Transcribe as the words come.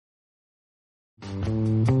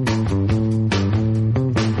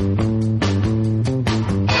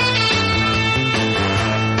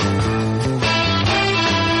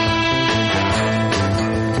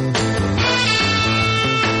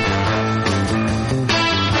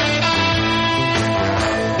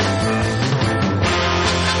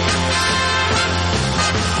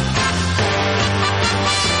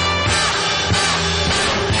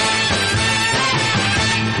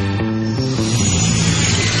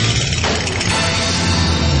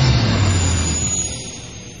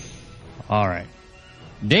All right.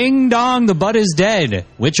 Ding dong, the butt is dead.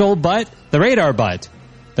 Which old butt? The radar butt.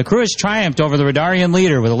 The crew has triumphed over the Radarian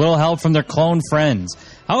leader with a little help from their clone friends.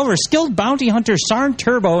 However, skilled bounty hunter Sarn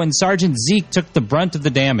Turbo and Sergeant Zeke took the brunt of the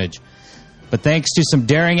damage. But thanks to some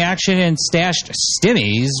daring action and stashed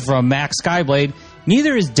stimmies from Mack Skyblade,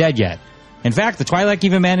 neither is dead yet. In fact, the Twil'ek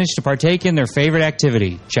even managed to partake in their favorite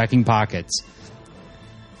activity, checking pockets.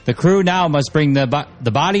 The crew now must bring the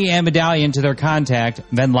body and medallion to their contact,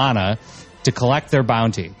 Venlana, to collect their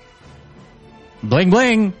bounty. Bling,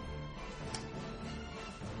 bling!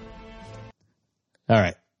 All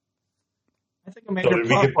right. I think I made your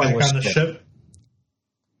plot point on the ship.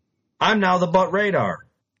 I'm now the butt radar.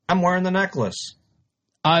 I'm wearing the necklace.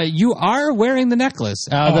 You are wearing the necklace,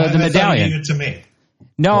 the medallion. You gave it to me.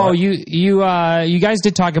 No, what? You guys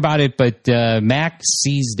did talk about it, but Mack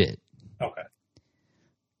seized it. Okay.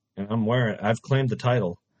 And I'm wearing it. I've claimed the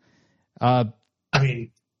title. I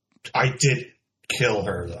mean, I did kill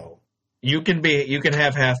her though. You can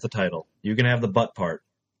have half the title. You can have the butt part.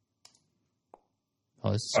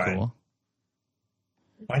 Oh, this is cool.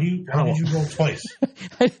 Why did you roll twice?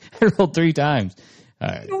 I rolled 3 times. All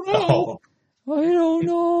right. I don't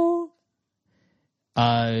know.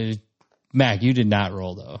 Mac, you did not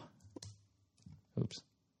roll though. Oops.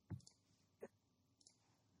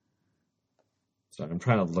 So I'm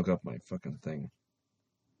trying to look up my fucking thing.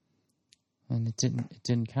 And it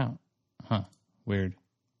didn't count. Huh. Weird.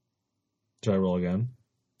 Should I roll again?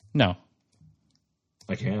 No.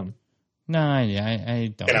 I can. No,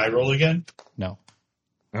 I don't. Can I roll again? No.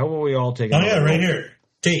 How will we all take? Oh yeah, right here.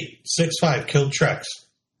 Date 6-5 killed Trex.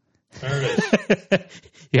 There it is.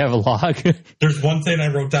 You have a log. There's one thing I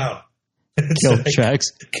wrote down. Killed Trex.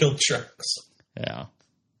 Killed Trex. Yeah.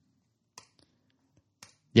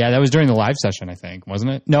 Yeah, that was during the live session, I think,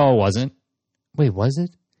 wasn't it? No, it wasn't. Wait, was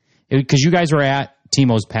it? Because you guys were at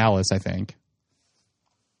Timo's Palace, I think.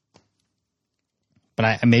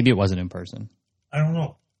 But maybe it wasn't in person. I don't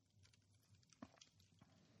know.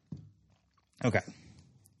 Okay.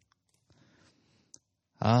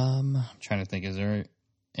 I'm trying to think. Is there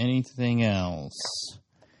anything else?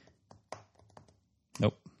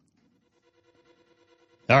 Nope.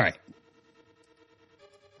 All right.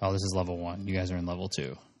 Oh, this is level 1. You guys are in level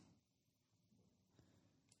 2.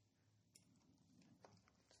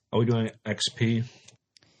 Are we doing XP?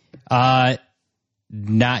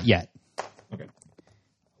 Not yet. Okay.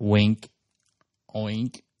 Wink.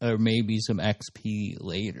 Oink. Or maybe some XP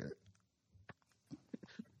later.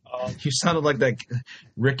 You sounded like that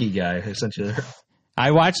Ricky guy who sent you there.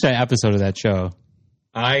 I watched an episode of that show.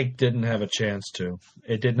 I didn't have a chance to.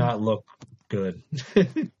 It did not look good.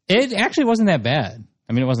 It actually wasn't that bad.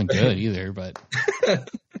 I mean, it wasn't good either, but...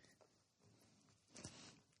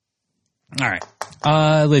 All right.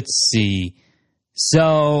 Let's see.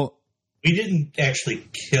 So... We didn't actually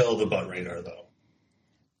kill the butt radar, though.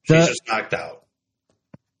 She's just knocked out.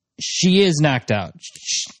 She is knocked out.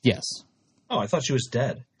 Yes. Oh, I thought she was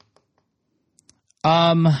dead.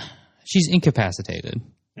 She's incapacitated.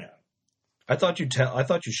 Yeah. I thought you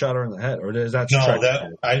shot her in the head, or is that no? Trex?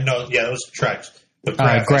 That I know. Yeah, it was Trex. But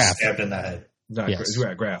Graf Graf stabbed in the head. No, yes.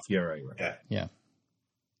 Graf. Yeah, right. Yeah.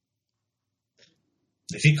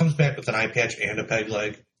 If he comes back with an eye patch and a peg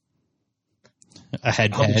leg, a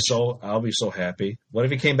head patch, I'll be so happy. What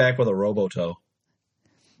if he came back with a robo-toe?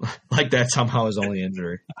 Like that's somehow his only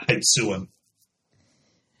injury. I'd sue him.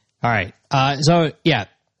 All right. So yeah,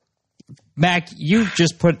 Mac, you've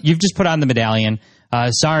just put on the medallion.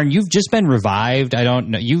 Sarn, you've just been revived. I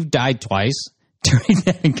don't know. You've died twice during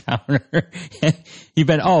that encounter. You've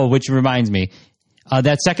been which reminds me,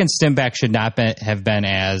 that second stim back should not have been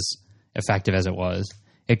as effective as it was.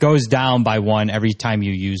 It goes down by 1 every time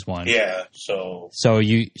you use one. Yeah. So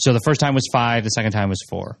the first time was 5. The second time was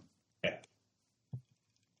 4. Yeah.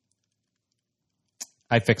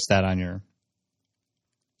 I fixed that on your.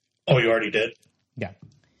 Oh, you already did? Yeah.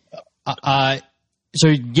 So,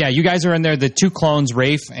 yeah, you guys are in there. The 2 clones,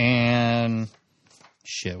 Rafe and...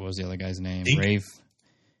 Shit, what was the other guy's name? Zeke?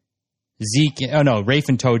 Zeke. Oh, no, Rafe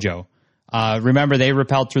and Tojo. Remember, they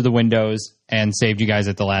repelled through the windows and saved you guys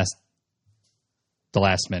at the last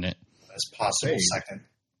minute. as possible second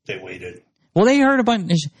they waited. Well, they heard a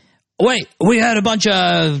bunch. Wait, we had a bunch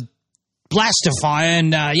of blaster fire,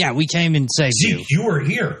 and we came and saved you. Zeke, you were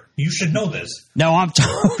here. You should know this. No, I'm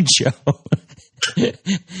Tojo.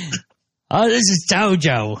 Oh, this is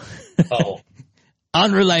Tojo. Oh.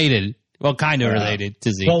 Unrelated. Well, kind of related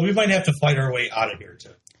to Zeke. Well, we might have to fight our way out of here,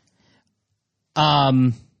 too.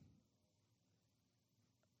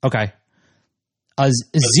 Okay.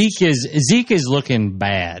 Zeke is looking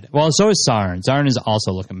bad. Well, so is Sarn. Sarn is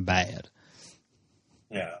also looking bad.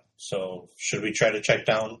 Yeah. So should we try to check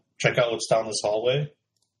out what's down this hallway?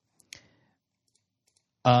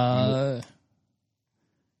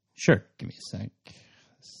 Sure. Give me a sec.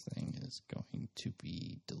 This thing is going to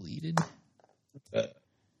be deleted.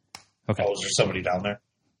 Okay. Oh, is there somebody down there?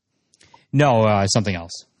 No, something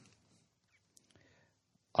else.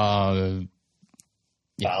 Follow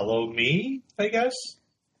me, I guess?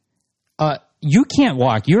 You can't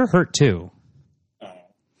walk. You're hurt, too. Oh.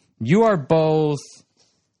 You are both...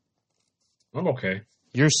 I'm okay.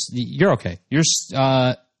 You're okay. You're...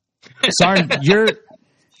 Sarn,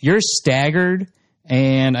 you're staggered,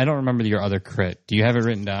 and I don't remember your other crit. Do you have it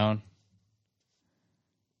written down?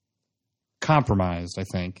 Compromised, I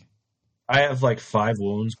think. I have like 5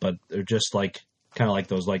 wounds, but they're just like kind of like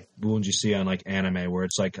those like wounds you see on like anime where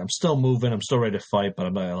it's like I'm still moving, I'm still ready to fight, but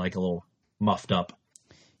I'm like a little muffed up.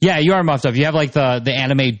 Yeah, you are muffed up. You have like the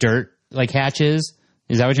anime dirt like hatches.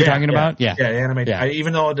 Is that what you're talking about? Yeah. Yeah, anime. Yeah.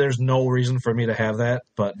 Even though there's no reason for me to have that,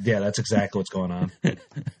 but yeah, that's exactly what's going on.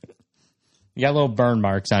 You got little burn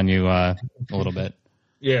marks on you a little bit.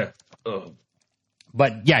 Yeah.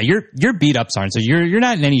 But yeah, you're beat up, Sarn. So you're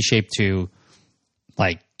not in any shape to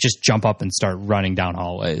like just jump up and start running down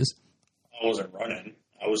hallways. I wasn't running.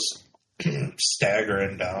 I was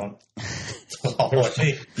staggering down the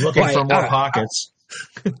hallway. Looking for more pockets.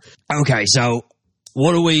 Okay, so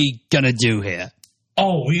what are we gonna do here?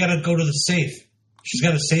 Oh, we gotta go to the safe. She's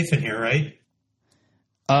got a safe in here, right?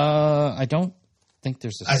 I don't think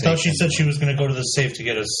there's a safe. I thought she said she was gonna go to the safe to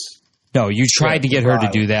get us. No, you tried to get her to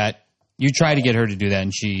do that. You tried to get her to do that,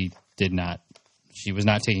 and she did not. She was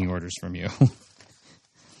not taking orders from you.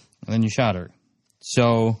 And then you shot her.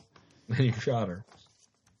 So... Then you shot her.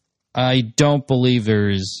 I don't believe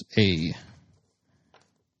there's a...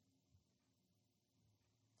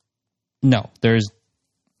 No, there's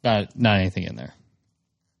not anything in there.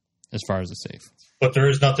 As far as the safe. But there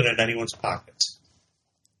is nothing in anyone's pockets.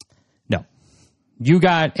 No. You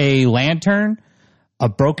got a lantern, a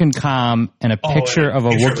broken comm, and a picture of a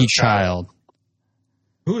Wookiee child.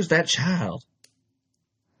 Who is that child?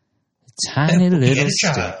 Tiny little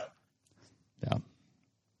stick. Yeah.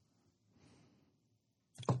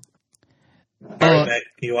 All right, Mac,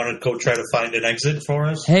 you want to go try to find an exit for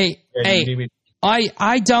us? Hey,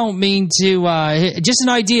 I don't mean to... just an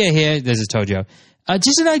idea here. This is Tojo.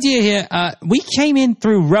 Just an idea here. We came in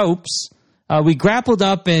through ropes. We grappled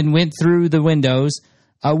up and went through the windows.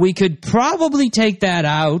 We could probably take that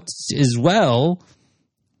out as well.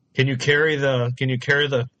 Can you carry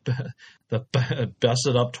the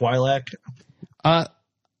busted up Twil'ek?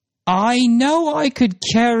 I know I could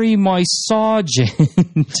carry my Sargent.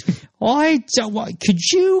 Could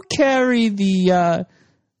you carry the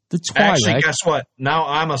Twil'ek? Actually, guess what? Now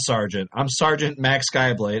I'm a sergeant. I'm Sergeant Mack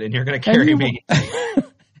Skyblade, and you're going to carry me.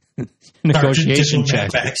 Negotiation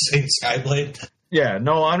check. Mack Skyblade. Yeah,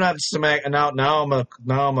 no, I'm not just a Mac. Now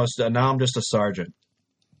I'm just a sergeant.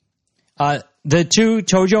 The two,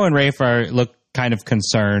 Tojo and Rafe, look kind of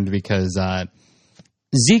concerned because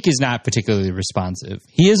Zeke is not particularly responsive.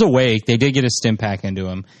 He is awake. They did get a stim pack into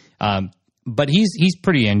him, but he's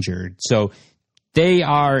pretty injured. So they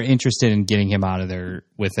are interested in getting him out of there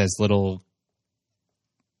with as little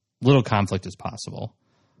conflict as possible.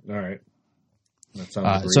 All right. That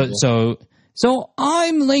sounds agreeable. So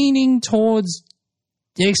I'm leaning towards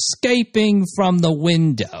escaping from the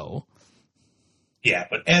window. Yeah,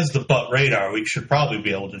 but as the butt radar, we should probably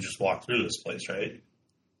be able to just walk through this place, right?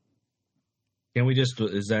 Can we just...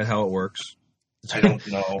 Is that how it works? I don't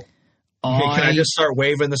know. Can I just start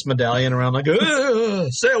waving this medallion around like,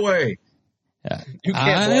 stay away? You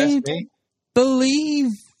can't blast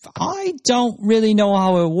me. I don't really know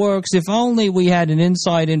how it works. If only we had an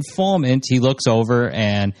inside informant. He looks over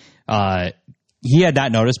and he had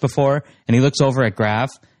not noticed before, and he looks over at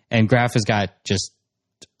Graf, and Graf has got just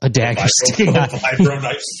a dagger sticking out. Vibro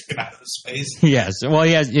knife sticking out of his face. Yes. Well,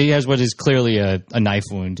 he has what is clearly a knife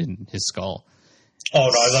wound in his skull. Oh,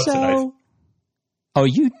 no, I left the knife. Oh,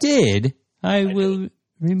 you did? I will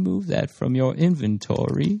remove that from your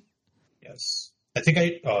inventory. Yes. I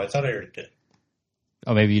thought I already did.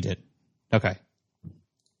 Oh, maybe you did. Okay.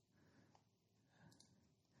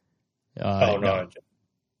 No.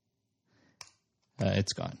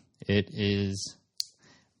 It's gone. It is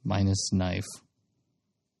minus knife.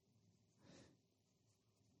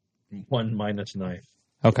 1 minus knife.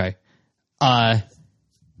 Okay.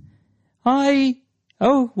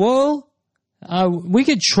 We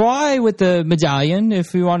could try with the medallion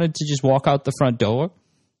if we wanted to just walk out the front door.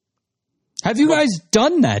 Have you guys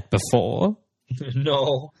done that before?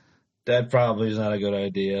 No, that probably is not a good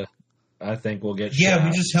idea. I think we'll get shot. Yeah,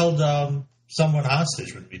 we just held someone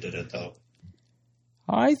hostage when we did it, though.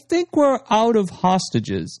 I think we're out of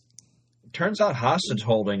hostages. Turns out hostage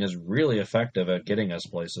holding is really effective at getting us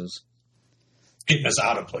places. Getting us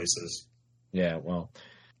out of places. Yeah, well,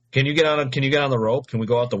 can you get on the rope? Can we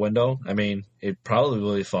go out the window? I mean, it'd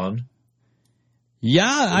probably be fun.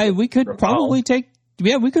 Yeah, we could probably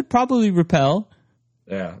repel.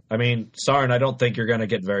 Yeah, I mean, Sarn, I don't think you're going to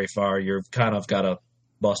get very far. You've kind of got a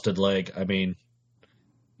busted leg. I mean,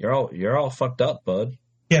 you're all fucked up, bud.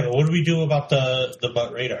 Yeah, but what do we do about the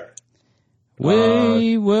butt radar?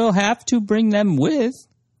 We will have to bring them with.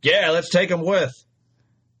 Yeah, let's take them with.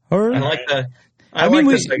 Her. I like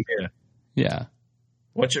this idea. Yeah.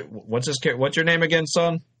 What's your name again,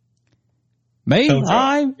 son? Me? Tojo.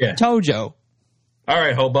 I'm Yeah. Tojo. All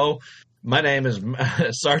right, hobo. My name is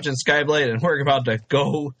Sergeant Skyblade, and we're about to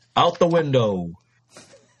go out the window.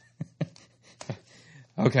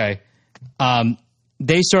 Okay.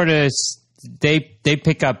 They sort of they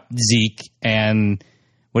pick up Zeke, and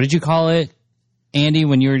what did you call it, Andy?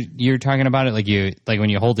 When you're talking about it, like when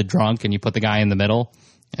you hold the drunk and you put the guy in the middle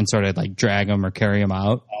and sort of like drag him or carry him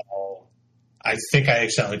out. Oh, I think I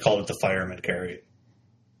accidentally called it the fireman carry.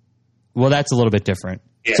 Well, that's a little bit different.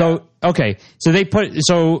 Yeah. So okay, so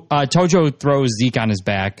Tojo throws Zeke on his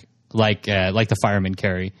back like the fireman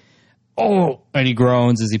carry. Oh, and he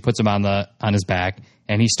groans as he puts him on his back,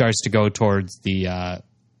 and he starts to go towards the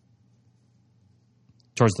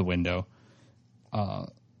window.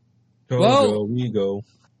 We go.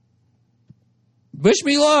 Wish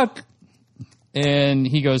me luck. And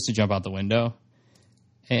he goes to jump out the window,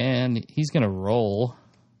 and he's going to roll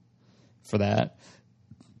for that.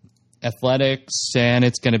 Athletics, and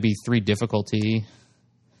it's going to be 3 difficulty.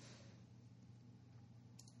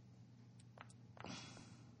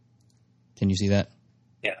 Can you see that?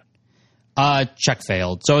 Yeah. Check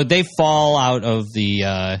failed. So they fall out of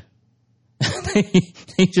the...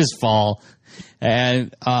 they just fall.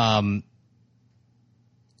 And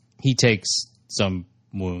he takes some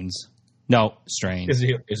wounds. No, strain. Is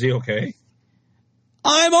he okay?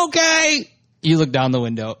 I'm okay! You look down the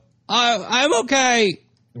window. I'm okay!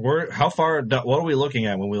 How far? What are we looking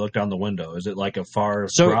at when we look down the window? Is it like a far?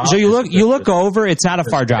 drop? So you look over. It's not a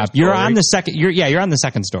far drop. You're on the second. You're on the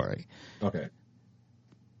second story. Okay.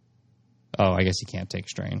 Oh, I guess he can't take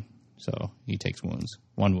strain, so he takes wounds.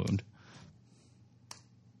 1 wound.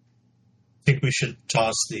 I think we should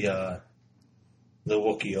toss the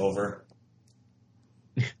Wookiee over.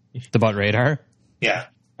 The butt radar. Yeah.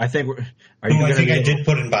 I think I did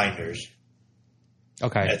put in binders.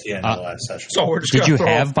 Okay. At the end of the last session. So we're just did you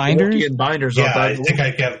have binders? Wookiee and binders. Yeah, I think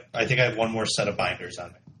I have one more set of binders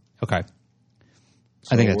on me. Okay.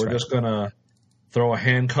 So I think that's we're right. just gonna throw a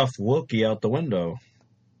handcuffed Wookiee out the window.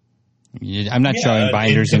 I'm not showing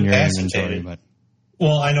binders in your inventory, but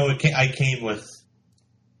well, I know I came with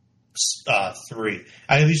 3.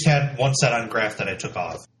 I at least had 1 set on Graph that I took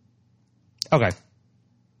off. okay.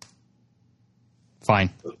 Fine.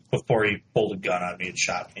 Before he pulled a gun on me and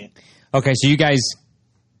shot me. Okay, so you guys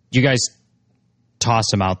toss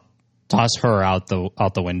her out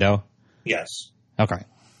the window. Yes. Okay.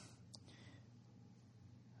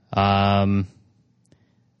 And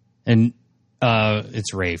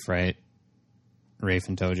it's Rafe, right? Rafe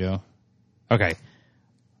and Tojo. Okay.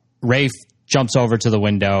 Rafe jumps over to the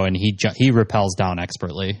window and he rappels down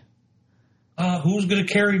expertly. Who's going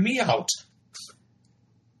to carry me out?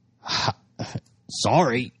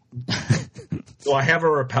 Sorry. Do I have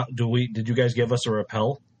a rappel? Did you guys give us a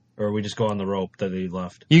rappel, or we just go on the rope that he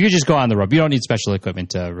left? You could just go on the rope. You don't need special equipment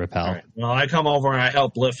to rappel. All right. Well, I come over and I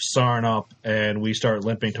help lift Sarn up, and we start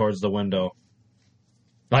limping towards the window.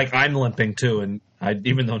 Like I'm limping too, and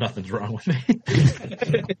even though nothing's wrong with me.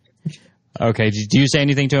 Okay. Do you say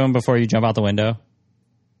anything to him before you jump out the window?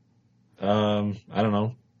 I don't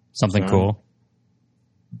know. Something Sarn.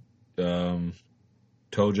 cool.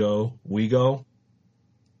 Tojo, we go.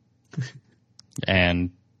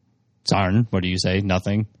 And Sarn, what do you say?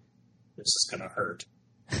 Nothing. This is going to hurt.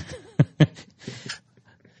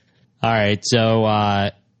 All right, so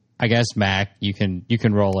I guess Mac, you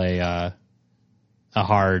can roll a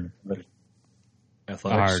hard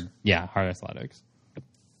Athletics. hard athletics.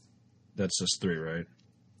 That's just 3, right?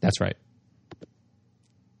 That's right.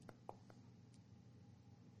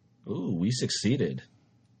 Ooh, we succeeded.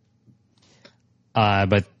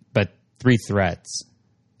 But 3 threats.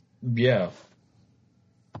 Yeah.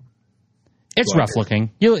 It's rough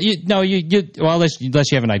looking. Well, unless you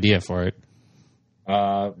have an idea for it.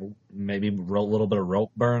 Maybe a little bit of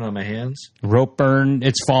rope burn on my hands. Rope burn.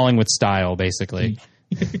 It's falling with style, basically.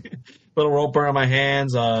 Little rope burn on my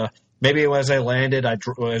hands. Maybe as we landed, I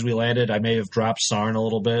may have dropped Sarn a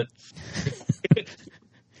little bit.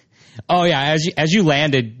 Oh yeah, as you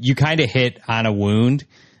landed, you kind of hit on a wound.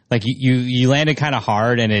 Like you landed kind of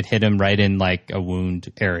hard, and it hit him right in like a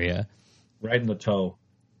wound area. Right in the toe.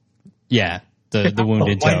 Yeah, the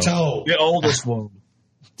wounded my toe. The oldest wound.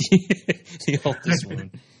 The oldest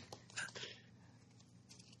wound.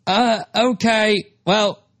 Okay.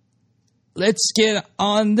 Well, let's get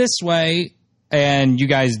on this way. And you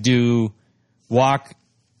guys do walk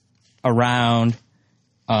around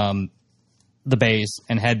the base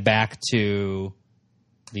and head back to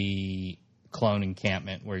the clone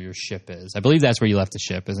encampment where your ship is. I believe that's where you left the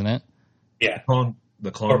ship, isn't it? Yeah.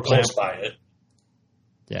 The clone Or close by it.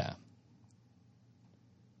 Yeah.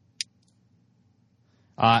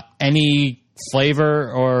 Any flavor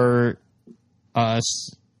or on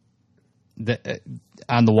the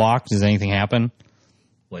walk? Does anything happen?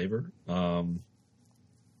 Flavor? No,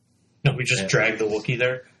 we just dragged the Wookiee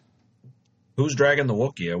there. Who's dragging the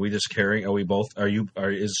Wookiee? Are we just carrying? Are we both?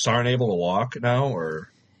 Is Sarn able to walk now, or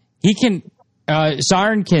he can?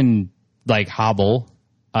 Sarn can like hobble.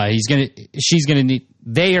 They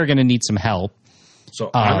are gonna need some help. So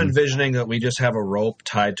I'm envisioning that we just have a rope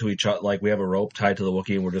tied to each other, like we have a rope tied to the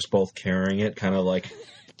Wookiee, and we're just both carrying it, kind of like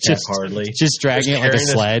half-heartedly, just dragging it like a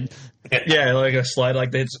sled. Yeah, like a sled. Like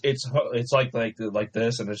it's like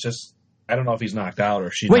this, and it's just I don't know if he's knocked out or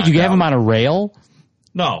she. Wait, you have him on a rail?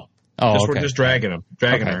 No. Oh, okay. We're just dragging her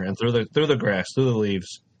and through the grass, through the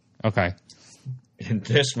leaves. Okay. And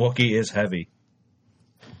this Wookiee is heavy.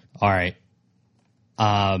 All right.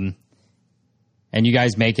 And you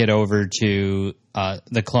guys make it over to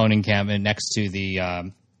the clone encampment next to the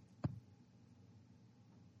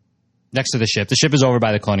ship. The ship is over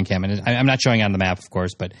by the clone encampment. I'm not showing it on the map, of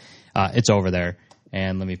course, but it's over there.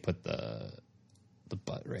 And let me put the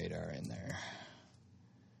butt radar in there.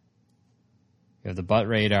 You have the butt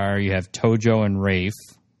radar. You have Tojo and Rafe.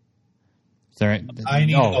 I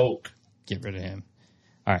need Oak. Get rid of him.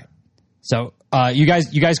 All right. So you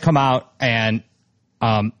guys come out, and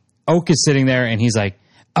Oak is sitting there, and he's like,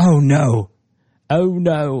 "Oh no, oh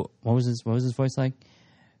no." What was his voice like?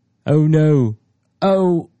 "Oh no,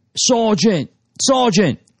 oh Sargent."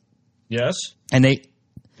 Yes. And they,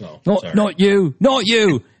 not you.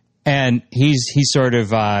 And he's sort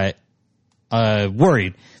of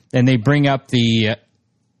worried. And they bring up the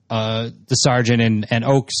sergeant, and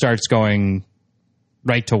Oak starts going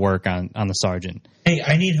right to work on the sergeant. Hey,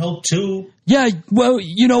 I need help too. Yeah, well,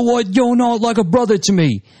 you know what? You're not like a brother to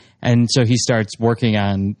me. And so he starts working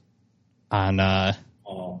on Zeke.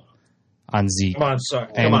 Come on, Sarn.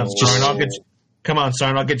 Come on,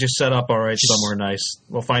 Sarn. I'll get you set up all right somewhere nice.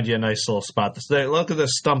 We'll find you a nice little spot. Look at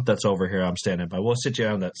this stump that's over here I'm standing by. We'll sit you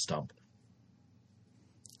on that stump.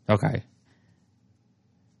 Okay.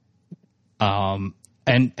 And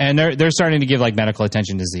they're starting to give like medical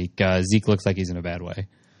attention to Zeke. Zeke looks like he's in a bad way.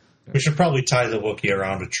 We should probably tie the Wookiee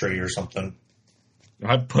around a tree or something.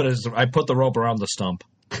 I put the rope around the stump.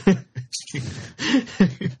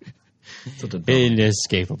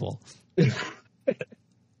 Inescapable.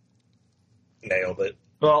 Nailed it.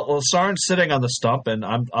 Well, Sarn's sitting on the stump, and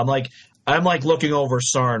I'm like looking over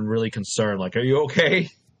Sarn, really concerned. Like, are you okay?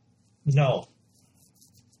 No.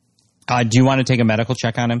 Do you want to take a medical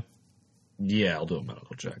check on him? Yeah, I'll do a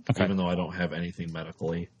medical check. Okay. Even though I don't have anything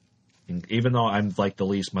medically. Even though I'm like the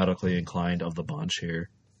least medically inclined of the bunch here.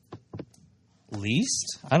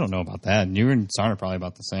 Least? I don't know about that. You and Sarn are probably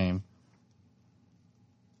about the same.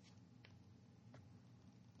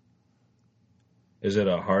 Is it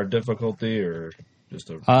a hard difficulty or just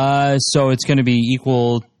a... So it's going to be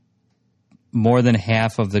equal more than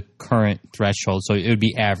half of the current threshold. So it would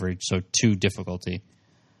be average, so 2 difficulty.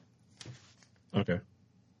 Okay.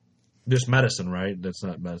 Just medicine, right? That's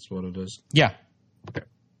what it is. Yeah. Okay.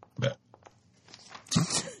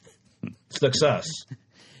 Success.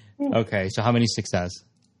 Okay, so how many success?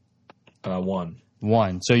 1.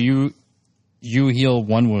 1. So you heal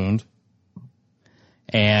 1 wound,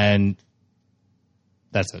 and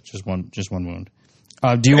that's it. Just one wound.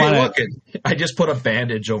 Do you want to? I just put a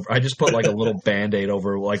bandage over. I just put like a little Band-Aid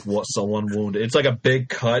over like one wound. It's like a big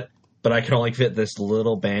cut, but I can only fit this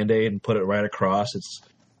little Band-Aid and put it right across.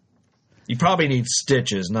 You probably need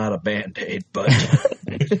stitches, not a Band-Aid, but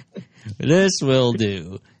This will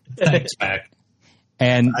do. Thanks, Mac.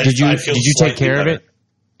 And did you take care of it,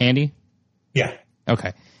 Andy? Yeah.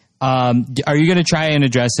 Okay. Are you going to try and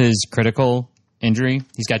address his critical injury?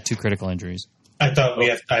 He's got 2 critical injuries. I thought I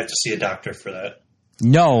have to see a doctor for that.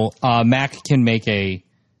 No, Mac can make a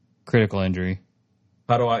critical injury.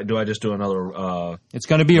 How do I just do another? It's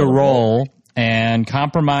going to be a roll, and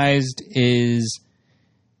compromised is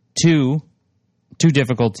 2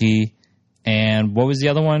 difficulty, and what was the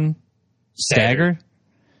other one? Staggered.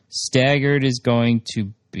 Staggered is going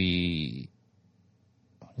to be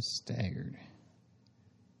what is staggered?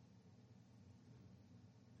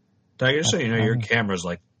 Tiger, so you know your camera's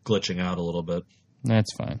like glitching out a little bit.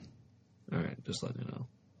 That's fine. All right, just let me know.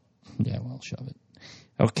 Yeah, well, shove it.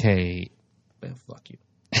 Okay. Yeah, fuck you.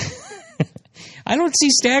 I don't see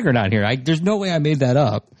staggered on here. There's no way I made that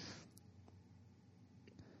up.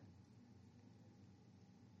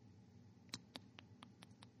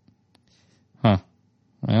 Huh.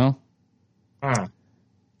 Well,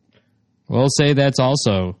 we'll say that's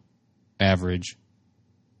also average.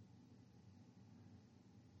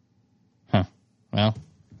 Huh. Well.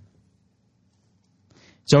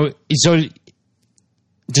 So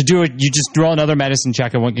to do it, you just roll another medicine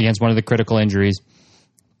check against one of the critical injuries.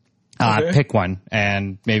 Okay. Pick one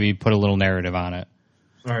and maybe put a little narrative on it.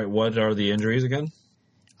 All right. What are the injuries again?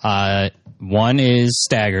 One is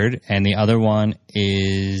staggered, and the other one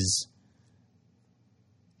is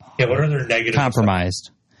what are their negatives?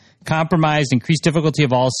 Compromised. Compromised. Increased difficulty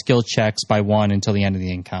of all skill checks by 1 until the end of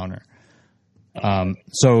the encounter.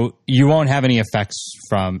 So you won't have any effects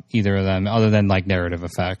from either of them other than like narrative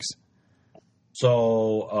effects.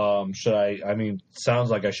 So should I mean,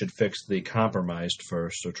 sounds like I should fix the compromised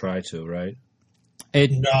first or try to, right?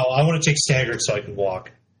 No, I want to take staggered so I can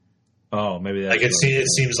walk. Oh, maybe that's it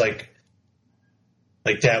seems like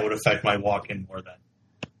that would affect my walking more than.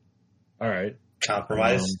 All right.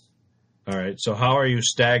 Compromised. All right. So how are you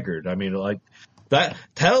staggered? I mean, like that.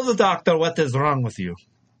 Tell the doctor what is wrong with you.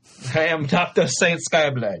 I am Dr. Saint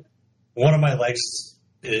Skyblade. One of my legs,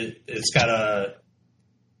 it's got a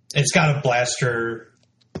blaster,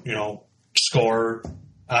 score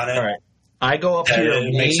on it. All right. I go up to your knee.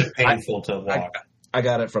 It makes it painful to walk. I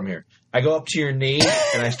got it from here. I go up to your knee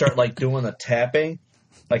and I start like doing the tapping,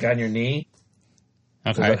 like on your knee.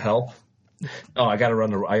 Okay. Does that help? Oh, I gotta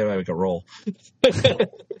make a roll.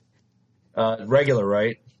 Regular,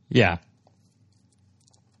 right? Yeah.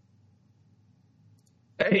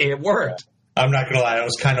 Hey, it worked. I'm not going to lie. I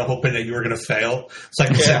was kind of hoping that you were going to fail. So I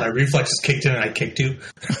can say my reflexes kicked in and I kicked you.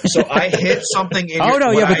 So I hit something in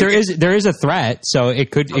but there is a threat, so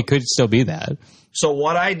it could still be that. So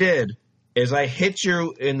what I did is I hit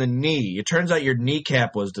you in the knee. It turns out your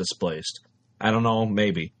kneecap was displaced. I don't know,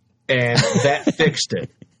 maybe. And that fixed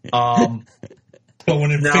it. But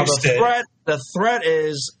when it fixed the threat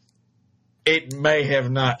is it may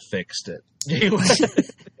have not fixed it.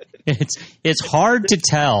 It's hard to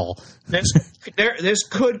tell. This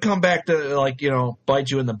could come back to bite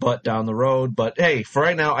you in the butt down the road. But hey, for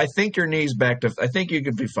right now, I think your knee's back to. I think you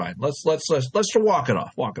could be fine. Let's walk it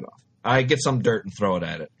off. Walk it off. I get some dirt and throw it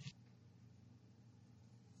at it.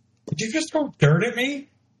 Did you just throw dirt at me?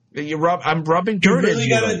 I'm rubbing dirt at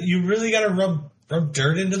you. You really got to rub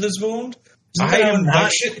dirt into this wound. I am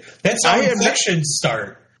not. That's how infections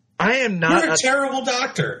start. I am not. You're a terrible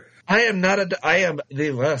doctor. I am not I am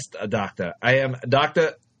the worst doctor. I am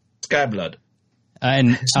Dr. Skyblade.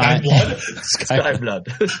 And Skyblade.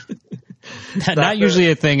 Not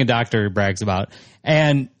usually a thing a doctor brags about.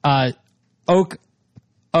 And Oak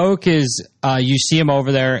is you see him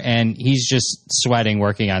over there and he's just sweating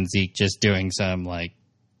working on Zeke, just doing some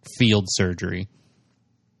field surgery.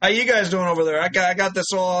 How you guys doing over there? I got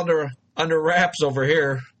this all under wraps over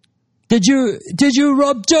here. Did you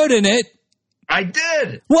rub dirt in it? I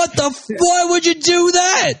did. What why would you do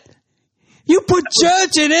that? You put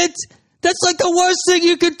dirt in it? That's like the worst thing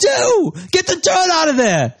you could do. Get the dirt out of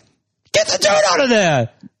there. Get the dirt out of there.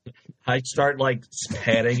 I start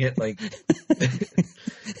patting it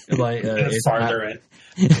it's farther in.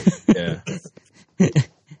 Yeah.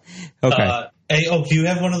 Okay. Hey, do you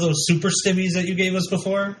have one of those super stimmies that you gave us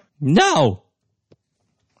before? No.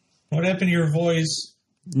 What happened to your voice?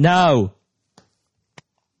 No.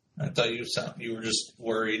 I thought you were just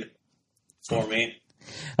worried for me.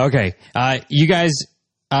 Okay. You guys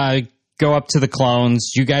go up to the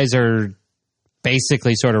clones. You guys are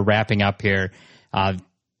basically sort of wrapping up here.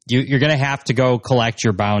 You're going to have to go collect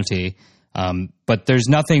your bounty. But there's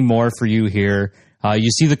nothing more for you here.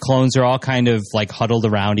 You see the clones are all kind of huddled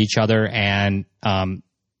around each other, and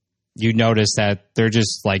you notice that they're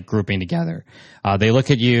just like grouping together. They look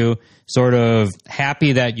at you sort of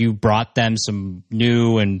happy that you brought them some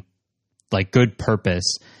new and like good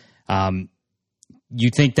purpose. You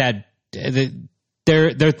think that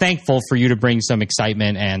they're thankful for you to bring some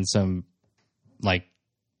excitement and some like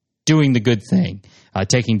doing the good thing,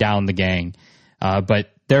 taking down the gang.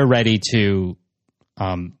 But they're ready to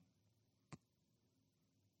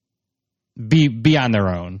be on their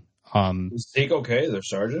own. Is Zeke okay? Their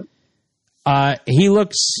sergeant? He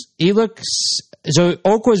looks, so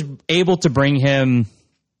Oak was able to bring him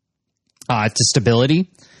to stability,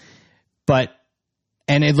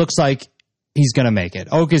 and it looks like he's going to make it.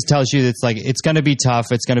 Oak tells you it's going to be tough.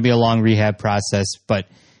 It's going to be a long rehab process, but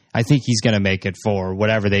I think he's going to make it for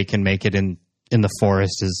whatever they can make it in the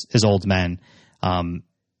forest as old men.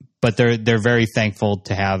 But they're very thankful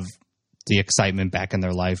to have the excitement back in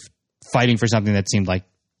their life, fighting for something that seemed like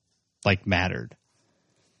mattered.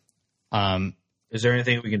 Is there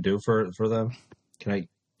anything we can do for them? Can I?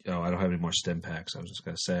 I don't have any more stim packs. I was just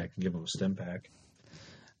going to say I can give them a stim pack,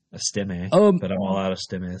 a stimmy, but I'm all out of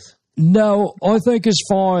stimmies. No, I think as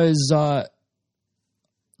far as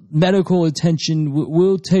medical attention,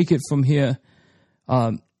 we'll take it from here.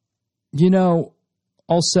 I'll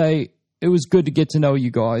say it was good to get to know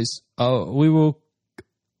you guys. We were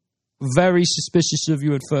very suspicious of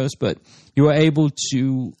you at first, but you were able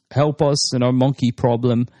to help us in our monkey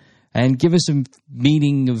problem and give us a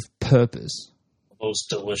meaning of purpose. Those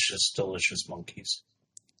delicious, delicious monkeys.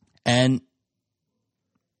 And,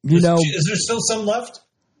 is there still some left?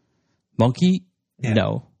 Monkey? Yeah.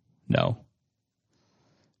 No.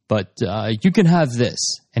 But you can have this.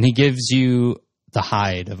 And he gives you the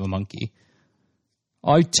hide of a monkey.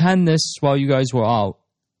 I tanned this while you guys were out.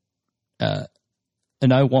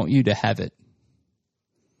 And I want you to have it.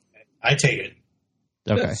 I take it.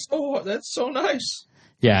 Okay. That's so nice.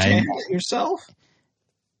 Yeah. You it yourself?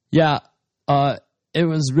 Yeah. It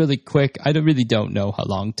was really quick. I really don't know how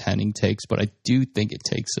long tanning takes, but I do think it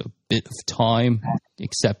takes a bit of time.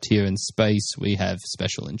 Except here in space, we have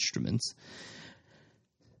special instruments.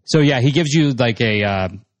 So yeah, he gives you like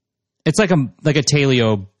it's like a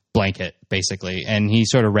Talio blanket basically, and he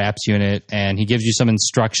sort of wraps you in it, and he gives you some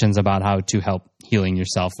instructions about how to help healing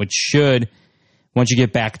yourself, which should, once you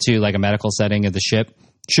get back to like a medical setting of the ship,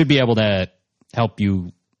 should be able to help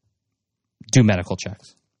you do medical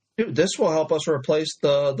checks. Dude, this will help us replace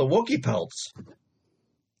the Wookiee pelts.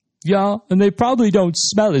 Yeah, and they probably don't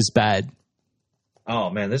smell as bad. Oh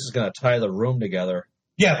man, this is going to tie the room together.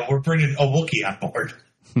 Yeah, but we're bringing a Wookiee on board.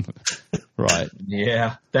 Right.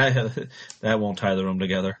 Yeah, that won't tie the room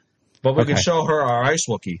together. But we can show her our ice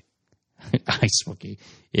Wookiee. Ice Wookiee,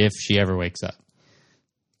 if she ever wakes up.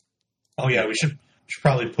 Oh yeah, we should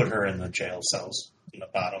probably put her in the jail cells in the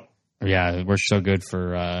bottom. Yeah, we're so good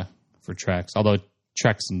for Trex. Although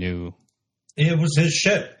Trex knew. It was his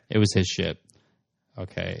ship. It was his ship.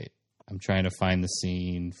 Okay, I'm trying to find the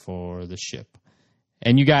scene for the ship.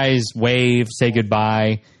 And you guys wave, say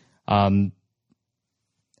goodbye, and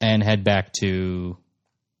head back to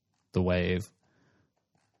the wave.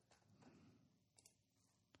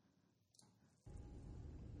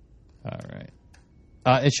 All right.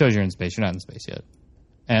 It shows you're in space. You're not in space yet.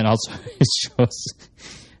 And also it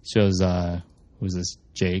shows who's this?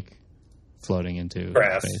 Jake floating into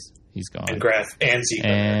Graf. space. He's gone. And Graf and Zeke.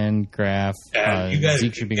 And Graf. You guys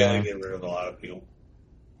Zeke should be gone. Get rid of a lot of people.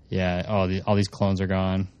 Yeah, all these clones are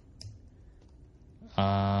gone.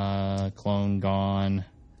 Clone gone.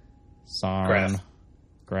 Sarn.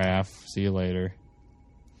 Graf. See you later.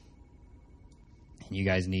 And you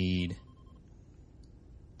guys need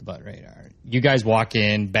the butt radar. You guys walk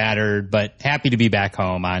in, battered, but happy to be back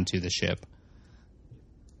home onto the ship.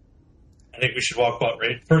 I think we should walk butt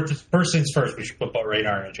radar. First things first, we should put butt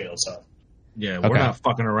radar in a jail cell. Yeah, we're not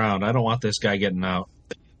fucking around. I don't want this guy getting out.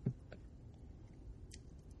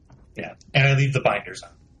 Yeah, and I leave the binders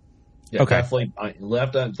on. Yeah, definitely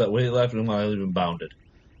left him while he was even bounded.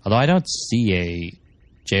 Although I don't see a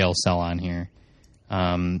jail cell on here,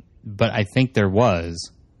 but I think there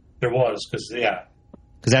was. There was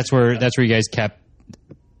because that's where you guys kept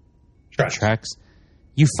Trex.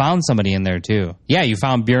 You found somebody in there too. Yeah, you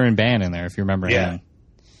found Buren Ban in there, if you remember him.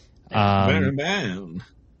 Buren Ban.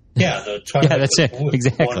 Yeah, the Twilight. Yeah, that's it.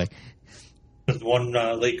 Exactly. One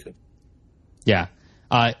lake. Yeah.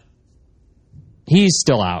 He's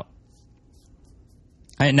still out.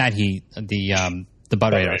 Not he. The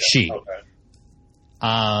butt radar. She.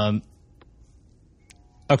 Okay.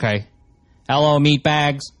 Okay. Hello, meat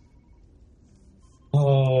bags.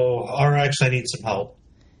 Oh, RX, I need some help.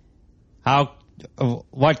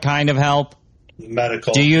 What kind of help?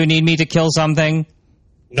 Medical. Do you need me to kill something?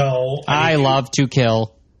 No. I love to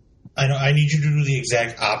kill. I know. I need you to do the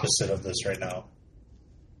exact opposite of this right now.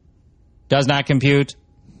 Does not compute.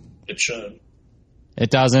 It should. It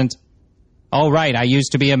doesn't. Oh, right. I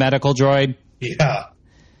used to be a medical droid. Yeah.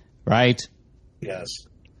 Right. Yes.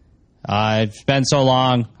 It's been so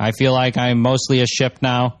long. I feel like I'm mostly a ship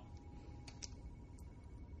now.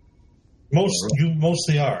 You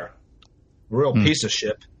mostly are. Real piece of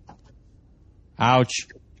shit. Ouch.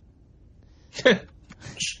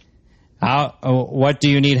 What do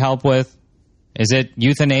you need help with? Is it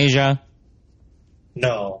euthanasia?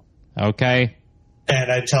 No. Okay.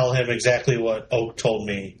 And I tell him exactly what Oak told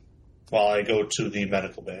me while I go to the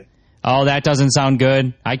medical bay. Oh, that doesn't sound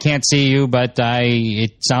good. I can't see you, but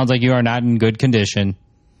it sounds like you are not in good condition.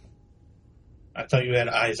 I thought you had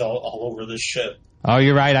eyes all over this ship. Oh,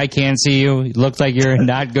 you're right. I can see you. It looks like you're in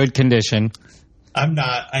not good condition. I'm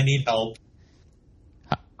not. I need help.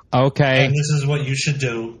 Okay. And this is what you should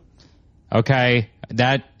do. Okay.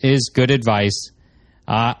 That is good advice.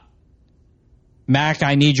 Mac,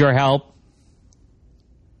 I need your help.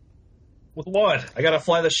 With what? I gotta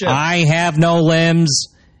fly the ship. I have no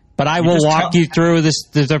limbs, but I will walk you through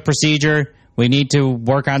the procedure. We need to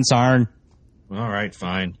work on Sarn. All right,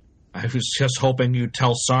 fine. I was just hoping you'd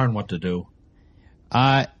tell Sarn what to do.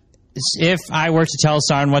 If I were to tell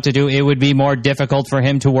Sarn what to do, it would be more difficult for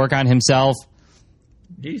him to work on himself.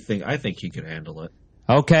 I think he could handle it.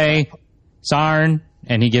 Okay, Sarn,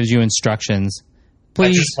 and he gives you instructions.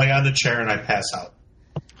 Please. I just lay on the chair and I pass out.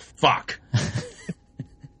 Fuck.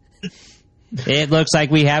 It looks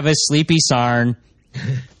like we have a sleepy Sarn.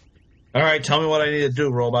 All right, tell me what I need to do,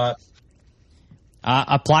 robot.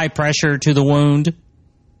 Apply pressure to the wound.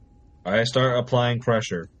 I start applying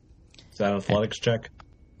pressure. Is that an athletics check?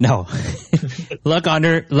 No. Look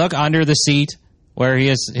under the seat where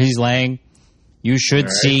he's laying. You should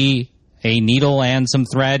see a needle and some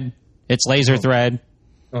thread. It's laser thread.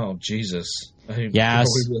 Oh, Jesus. Yes.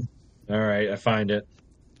 All right, I find it.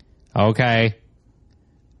 Okay.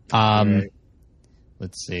 Right.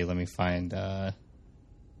 Let's see. Let me find.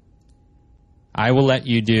 I will let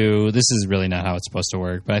you do. This is really not how it's supposed to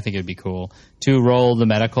work, but I think it'd be cool to roll the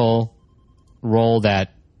medical roll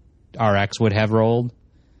that RX would have rolled.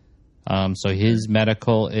 So his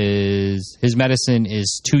medicine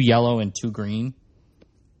is 2 yellow and 2 green.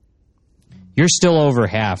 You're still over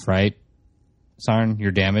half, right, Sarn?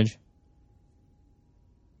 Your damage.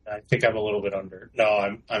 I think I'm a little bit under. No,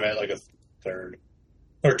 I'm at like a third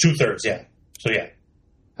or 2/3. Yeah. So yeah.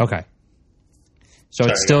 Okay. So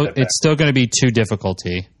it's still going to be 2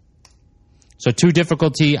 difficulty. So 2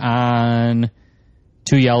 difficulty on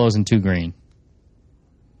 2 yellows and 2 green.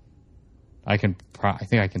 I think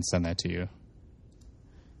I can send that to you.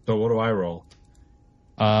 So what do I roll?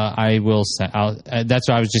 I will send. That's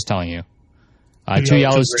what I was just telling you. 2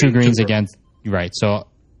 yellows, 2 greens against. Right. So.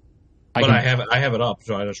 I have it up.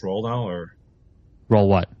 So I just roll now, or roll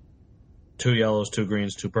what? 2 yellows, 2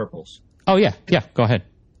 greens, 2 purples. Oh yeah. Go ahead.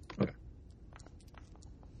 Okay.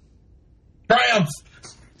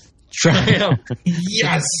 Triumph.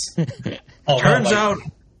 Yes. Turns out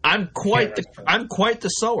I'm quite the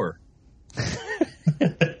sewer.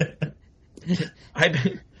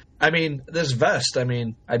 I mean, this vest. I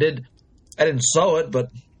mean, I didn't sew it,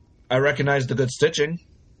 but I recognized the good stitching.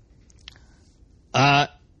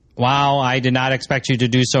 Wow, I did not expect you to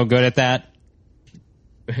do so good at that.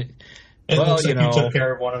 It looks like you took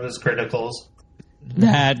care of one of his criticals.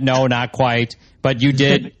 No, not quite. But you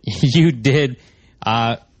did. You did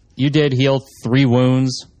heal 3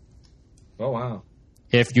 wounds. Oh wow!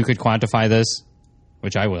 If you could quantify this,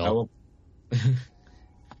 which I will. I will.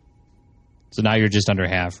 So now you're just under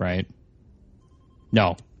half, right?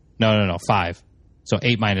 No, 5. So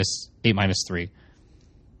 8 minus 3.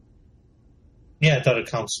 Yeah, I thought it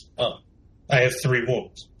counts. I have 3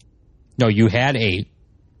 wounds. No, you had 8.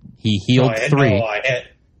 He healed 3. No, I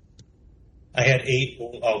had 8.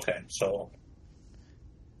 Okay, so.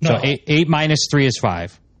 No. So 8 minus 3 is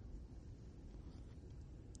 5.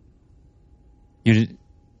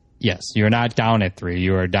 Yes, you're not down at 3.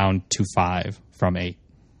 You are down to 5 from 8.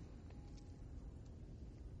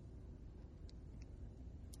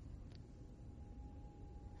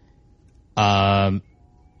 I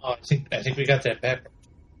think we got that back.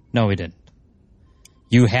 No, we didn't.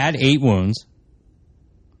 You had 8 wounds.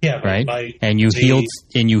 Yeah, right. And you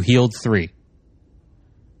healed 3.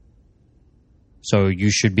 So you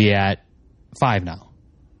should be at 5 now.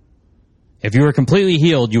 If you were completely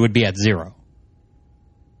healed, you would be at 0.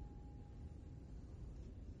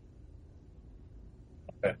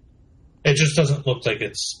 Okay. It just doesn't look like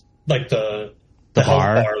it's like the bar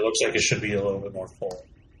health bar looks like it should be a little bit more full.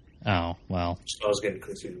 Oh, well. So I was getting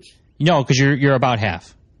confused. No, because you're about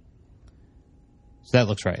half. So that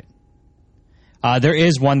looks right. There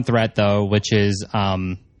is one threat, though, which is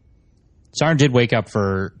Sarn did wake up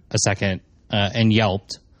for a second and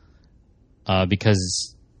yelped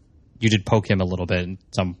because you did poke him a little bit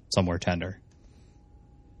somewhere tender.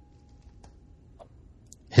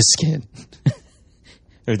 His skin.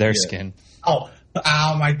 Or their skin. Oh,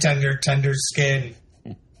 ow, my tender skin.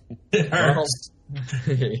 It hurts.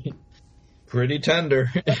 Pretty tender.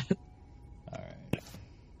 All right.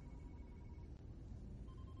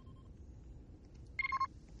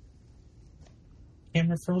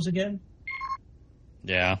 Camera froze again?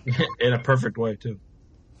 Yeah. In a perfect way, too.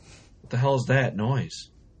 What the hell is that noise?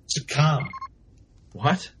 It's a comm.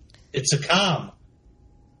 What? It's a comm.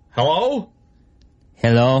 Hello?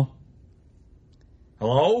 Hello?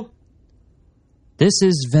 Hello? This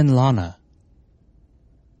is Venlana.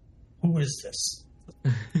 Who is this?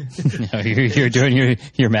 No, you're doing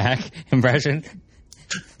your Mac impression?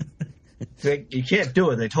 You can't do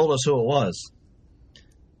it. They told us who it was.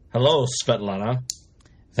 Hello, Svetlana.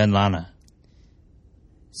 Venlana.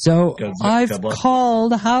 So, I've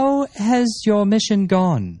called. How has your mission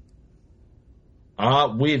gone?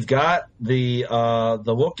 We've got the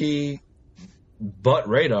Wookiee butt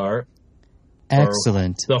radar.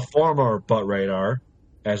 Excellent. The former butt radar,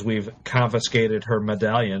 as we've confiscated her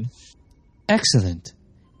medallion. Excellent.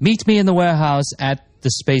 Meet me in the warehouse at the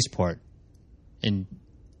spaceport. Did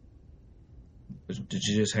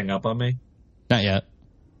you just hang up on me? Not yet.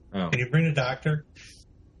 Oh. Can you bring a doctor?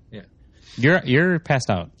 Yeah. You're passed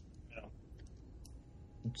out. No.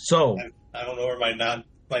 So I don't know where my non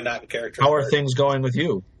character. How are things going with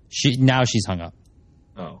you? Now she's hung up.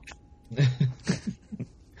 Oh.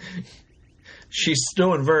 She's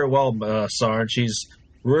doing very well, Sarn. She's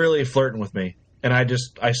really flirting with me. And I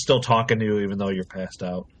still talking to you even though you're passed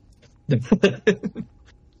out.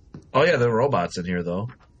 Oh, yeah, there are robots in here, though.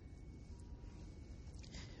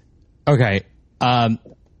 Okay. I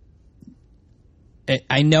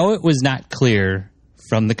know it was not clear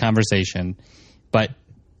from the conversation, but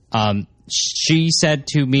she said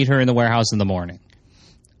to meet her in the warehouse in the morning.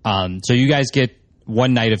 So you guys get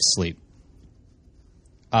one night of sleep,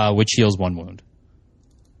 which heals one wound.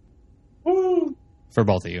 Woo! For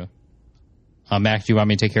both of you. Mac, do you want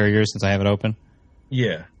me to take care of yours since I have it open?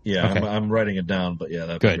 Yeah. Okay. I'm writing it down, but yeah,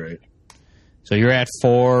 that'd Good. be great. So you're at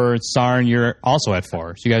 4. Sarn, you're also at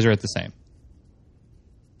 4. So you guys are at the same.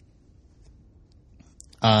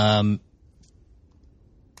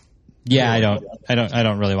 Yeah, I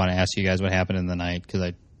don't really want to ask you guys what happened in the night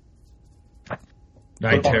because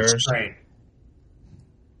Night terrors.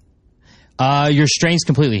 Your strain's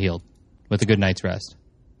completely healed with a good night's rest.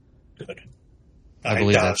 Good. I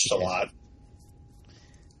believe dodged that's the a case. lot.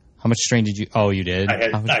 How much strain did you? Oh, you did. I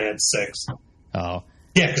had 6. Oh,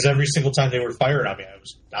 Yeah, because every single time they were firing on me, I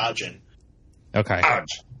was dodging. okay.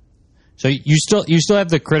 Dodge. So you still have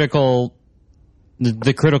the critical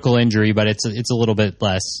injury, but it's a little bit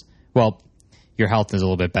less. Well, your health is a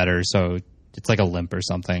little bit better, so it's like a limp or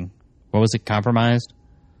something. What was it? Compromised.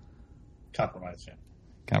 Compromise, yeah.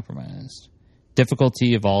 Compromised.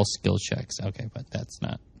 Difficulty of all skill checks. Okay, but that's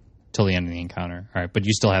not till the end of the encounter. All right, but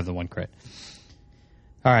you still have the 1 crit.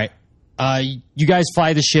 All right. You guys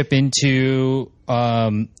fly the ship into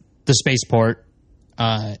the spaceport.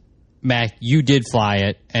 Mac, you did fly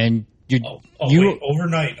it, and Wait,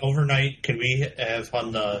 overnight, can we have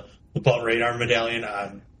on the butt radar medallion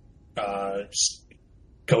on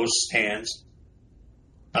Ghost's hands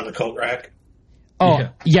on the coat rack? Oh, Yeah.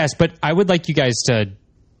 yes, but I would like you guys to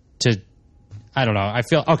I don't know. I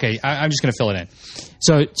feel okay. I'm just going to fill it in.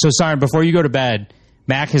 So Sarn, before you go to bed,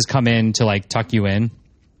 Mac has come in to like tuck you in,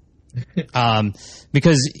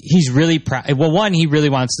 because he's really proud. Well, one, he really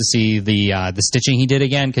wants to see the stitching he did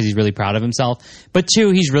again because he's really proud of himself. But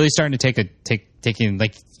two, he's really starting to taking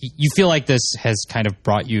like you feel like this has kind of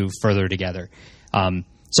brought you further together.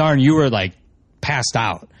 Sarn, you were like passed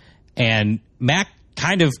out, and Mac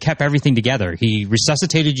kind of kept everything together. He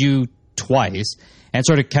resuscitated you twice and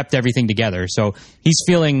sort of kept everything together. So he's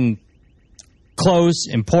feeling close,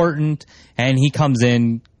 important, and he comes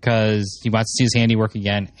in because he wants to see his handiwork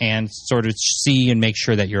again and sort of see and make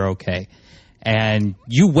sure that you're okay. And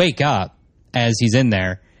you wake up as he's in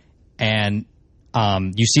there, and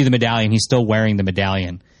you see the medallion. He's still wearing the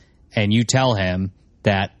medallion. And you tell him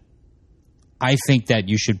that I think that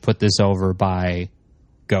you should put this over by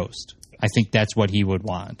Ghost. I think that's what he would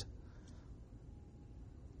want.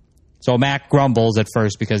 So Mac grumbles at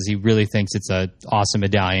first because he really thinks it's an awesome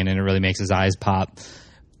medallion and it really makes his eyes pop.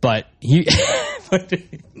 But he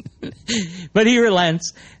but he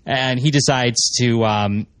relents and he decides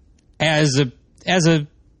to as a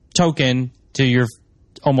token to your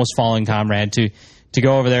almost fallen comrade to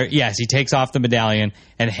go over there. Yes, he takes off the medallion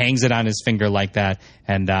and hangs it on his finger like that,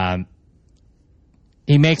 and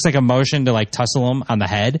he makes like a motion to like tussle him on the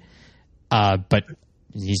head, but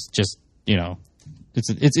he's just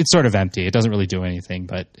it's sort of empty. It doesn't really do anything,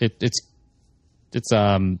 but it's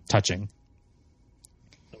touching.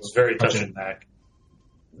 It was very touching, Mac.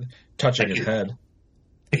 Touching his head.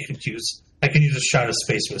 I can use a shot of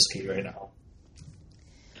space whiskey right now.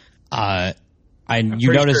 I'm you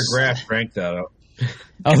pretty notice sure Graf drank that up.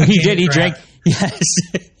 Oh, he did. He drank. Yes,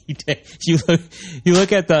 he did. You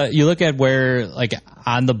look at where, like,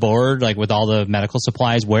 on the board, like with all the medical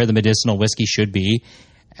supplies, where the medicinal whiskey should be.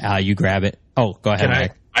 You grab it. Oh, go ahead.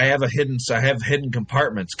 Mike. I have hidden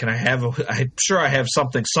compartments. Can I have? I'm sure I have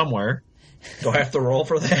something somewhere. Do I have to roll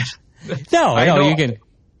for that? No, you can.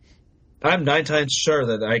 I'm 9 times sure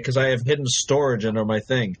that because I have hidden storage under my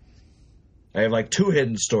thing. I have like 2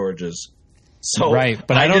 hidden storages. So right,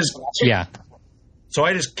 but I don't. So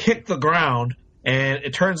I just kick the ground, and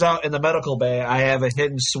it turns out in the medical bay I have a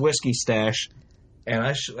hidden whiskey stash, and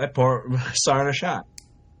I pour Sarn a shot.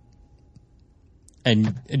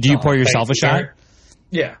 And do you pour yourself a shot?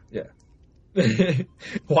 Yeah.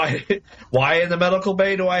 Why in the medical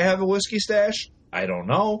bay do I have a whiskey stash? I don't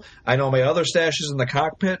know. I know my other stash is in the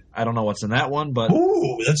cockpit. I don't know what's in that one, but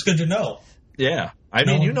ooh, that's good to know. Yeah. I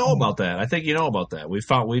mean, you know about that. I think you know about that. We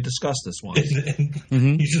discussed this once.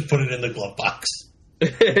 You just put it in the glove box. Yeah,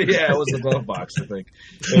 it was the glove box. I think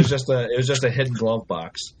it was just a hidden glove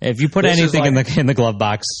box. If you put anything in the glove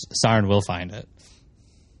box, Sarn will find it.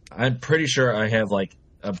 I'm pretty sure I have like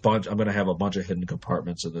a bunch. I'm going to have a bunch of hidden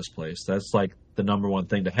compartments in this place. That's like the number one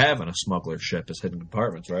thing to have on a smuggler ship is hidden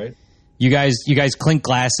compartments, right? You guys clink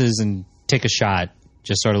glasses and take a shot,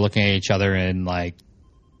 just sort of looking at each other and like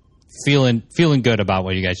feeling good about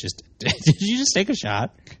what you guys just did. Did you just take a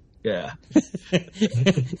shot? Yeah.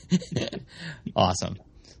 Awesome.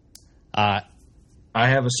 I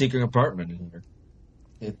have a secret compartment in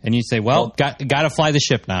here. And you say, well, got to fly the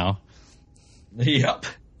ship now. Yep.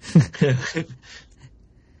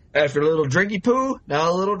 After a little drinky poo,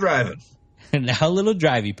 now a little driving. Now a little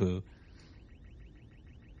drivey poo.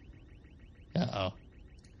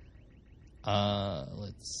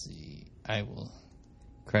 Let's see. I will.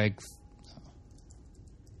 Craig.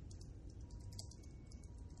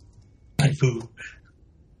 Poo.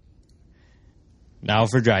 Now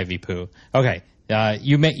for drivey poo. Okay.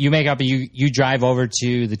 You make up. You drive over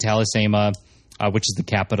to the Talisema, which is the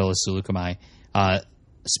capital of Sulukamai,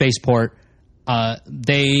 spaceport.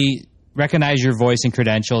 They recognize your voice and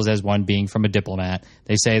credentials as one being from a diplomat.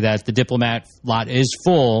 They say that the diplomat lot is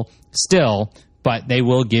full still, but they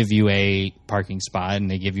will give you a parking spot,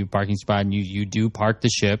 and they give you a parking spot, and you do park the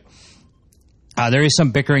ship. There is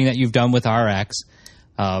some bickering that you've done with RX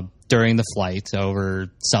during the flight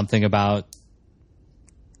over something about,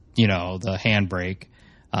 the handbrake.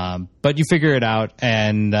 But you figure it out,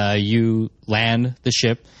 and you land the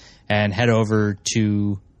ship and head over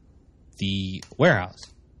to the warehouse.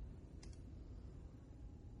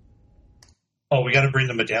 Oh, we got to bring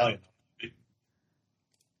the medallion.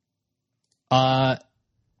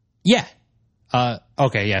 Yeah.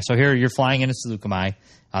 Okay, yeah. So here you're flying into Sulukamai.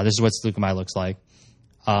 This is what Sulukamai looks like.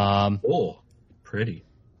 Oh, pretty.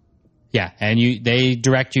 Yeah, and they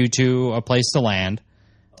direct you to a place to land.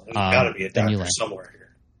 There's got to be a doctor somewhere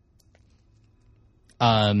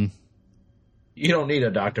here. You don't need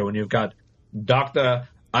a doctor when you've got Dr.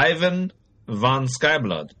 Ivan von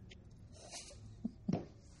Skyblade.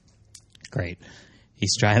 Great.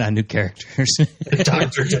 He's trying on new characters.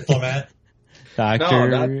 Dr. Diplomat. No,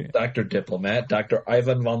 not Dr. Diplomat. Dr.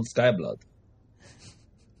 Ivan von Skyblade.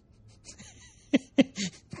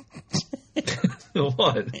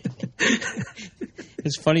 What?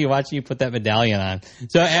 It's funny watching you put that medallion on.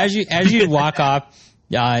 So as you walk off,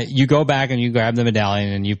 you go back and you grab the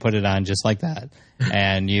medallion and you put it on just like that.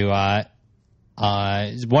 And you,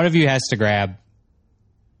 one of you has to grab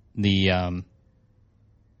the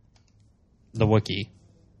Wookiee.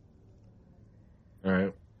 All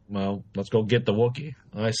right. Well, let's go get the Wookiee.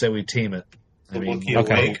 I say we team it. Wookiee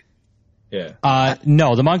okay. awake? Yeah.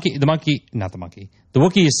 No, the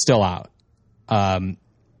Wookiee is still out.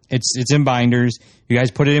 It's in binders. You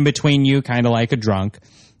guys put it in between you, kind of like a drunk.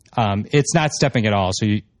 It's not stepping at all.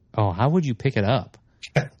 So how would you pick it up?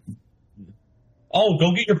 Oh,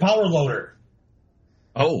 go get your power loader.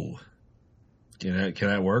 Oh. Can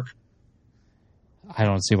that work? I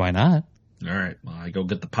don't see why not. All right. Well, I go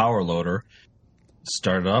get the power loader,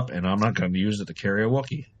 start it up, and I'm not going to use it to carry a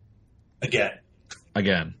Wookiee.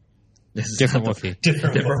 Again. This is different Wookiee.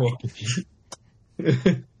 Different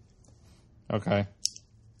Wookiee. Okay.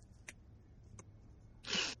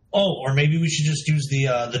 Oh, or maybe we should just use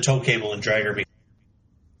the tow cable and drag her behind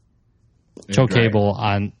Tow cable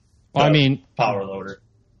on. Well, I mean, power loader.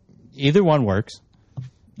 either one works.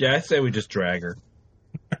 Yeah, I say we just drag her.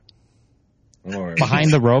 Or-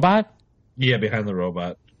 Behind the robot? Yeah, behind the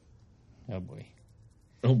robot. Oh, boy.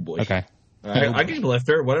 Oh, boy. Okay. I can lift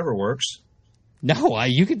her. Whatever works. No,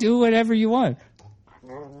 you could do whatever you want.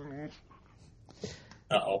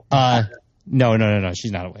 Uh-oh. No.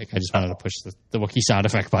 She's not awake. I just wanted to push the Wookiee sound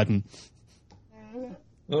effect button.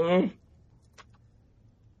 Uh,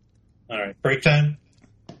 All right, break time.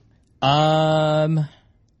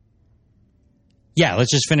 Yeah,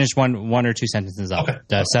 let's just finish one or two sentences up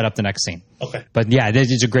to set up the next scene. Okay. But yeah,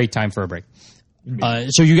 this is a great time for a break.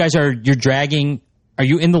 So you guys you're dragging. Are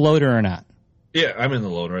you in the loader or not? yeah, I'm in the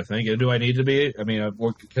loader, I think. Do I need to be? I mean,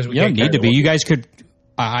 because we You don't can't need carry to the be. You Wookiee. guys could.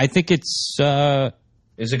 I think it's.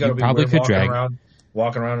 Is it going to you be probably weird could walking drag.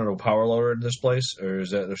 walking around in a power loader in this place, or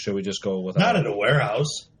is that? Or should we just go without? Not in a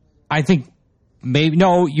warehouse. I think maybe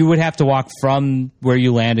no. You would have to walk from where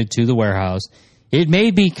you landed to the warehouse. It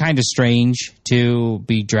may be kind of strange to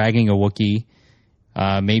be dragging a Wookiee.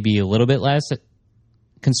 Maybe a little bit less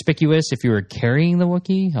conspicuous if you were carrying the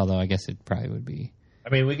Wookiee. Although I guess it probably would be. I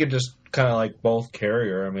mean, we could just kind of like both carry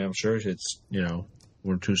her. I mean, I'm sure it's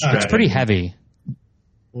we're too strapped. It's pretty heavy.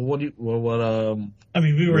 Well, what I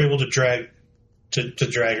mean, we were able to drag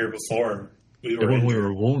her before. We were when we injured.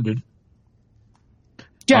 were wounded.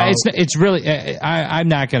 Yeah, it's really. I'm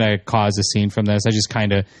not going to cause a scene from this. I just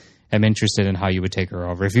kind of am interested in how you would take her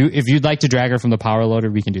over. If you'd like to drag her from the power loader,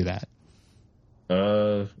 we can do that.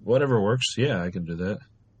 Whatever works. Yeah, I can do that.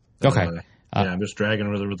 Okay. Yeah, I'm just dragging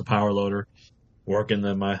her with the power loader, working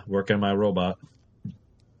my robot.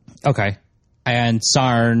 Okay. And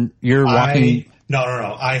Sarn, you're walking. No.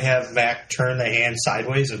 I have Mac turn the hand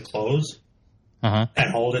sideways and close and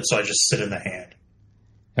hold it, so I just sit in the hand.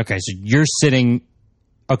 Okay, so you're sitting.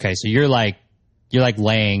 Okay, so you're like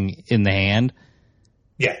laying in the hand.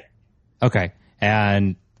 Yeah. Okay,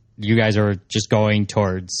 and you guys are just going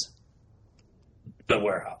towards The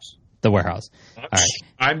warehouse. the warehouse. All right.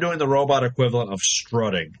 I'm doing the robot equivalent of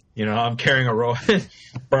strutting. I'm carrying a robot.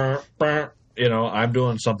 I'm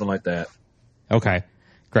doing something like that. Okay,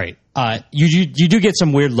 great. You do get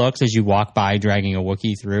some weird looks as you walk by dragging a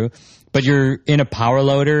Wookiee through, but you're in a power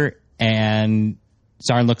loader, and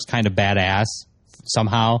Sarn looks kind of badass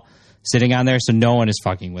somehow sitting on there, so no one is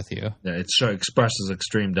fucking with you. Yeah, it expresses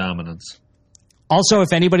extreme dominance. Also,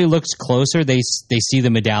 if anybody looks closer, they see the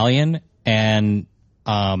medallion and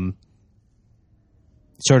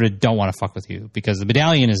sort of don't want to fuck with you because the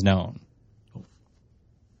medallion is known.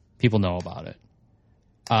 People know about it.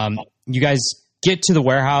 You guys get to the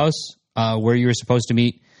warehouse where you were supposed to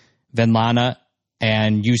meet Venlana,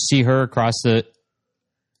 and you see her across the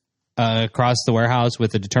warehouse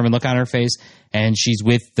with a determined look on her face, and she's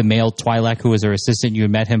with the male Twil'ek who was her assistant. You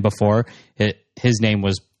had met him before. His name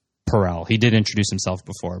was Perel. He did introduce himself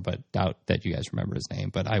before, but doubt that you guys remember his name.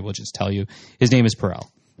 But I will just tell you, his name is Perel.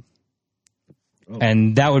 Oh.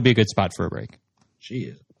 And that would be a good spot for a break. She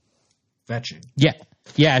is fetching.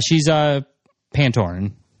 Yeah, she's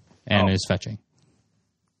Pantoran and is fetching.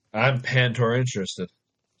 I'm Pantor interested.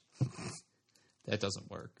 That doesn't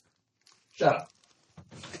work. Shut up.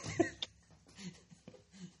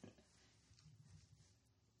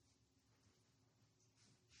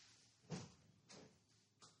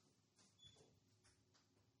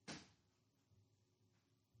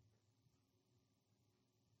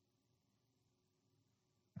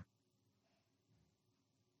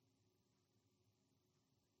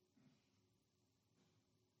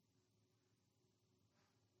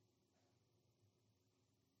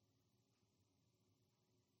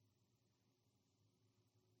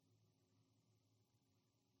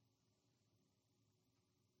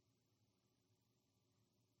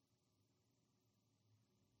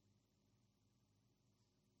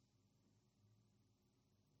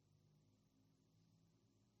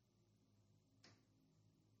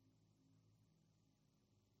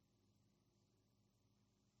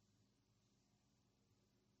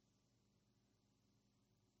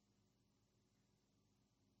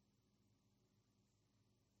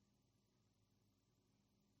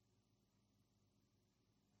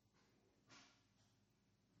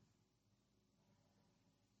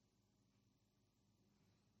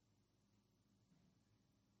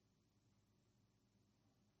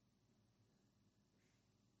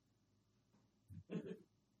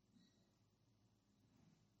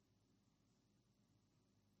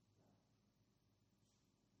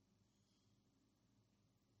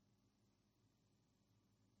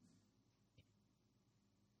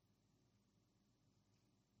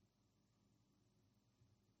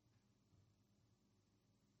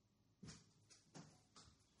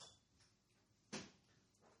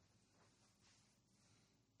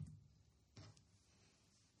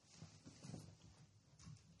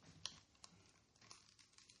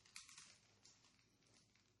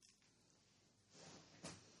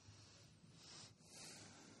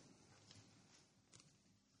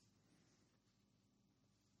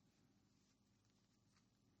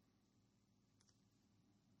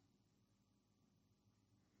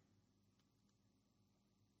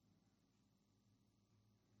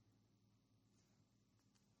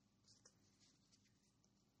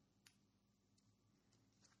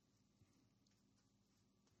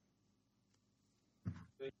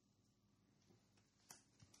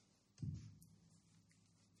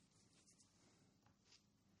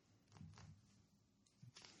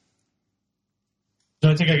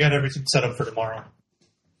 I think I got everything set up for tomorrow.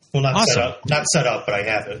 Well, not Awesome. set up, but I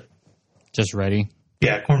have it. Just ready.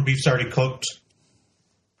 Yeah, corned beef's already cooked.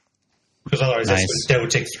 Because otherwise Nice. that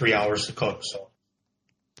would take 3 hours to cook. So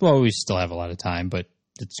Well, we still have a lot of time, but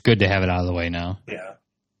it's good to have it out of the way now. yeah,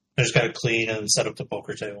 I just got to clean and set up the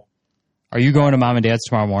poker table. Are you going to Mom and Dad's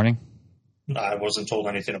tomorrow morning? I wasn't told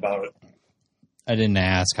anything about it. I didn't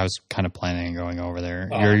ask. I was kind of planning on going over there.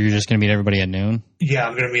 Oh. You're just going to meet everybody at noon? Yeah,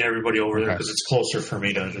 I'm going to meet everybody over there Okay. because it's closer for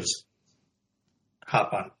me to just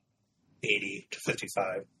hop on 80 to 55.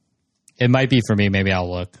 It might be for me. Maybe I'll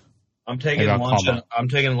look. I'm taking Maybe I'll lunch. call them. I'm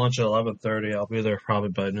taking lunch at 11:30. I'll be there probably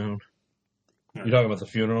by noon. Yeah. You talking about the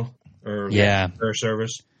funeral or Yeah. the prayer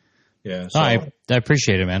service? Yeah. So, Oh, I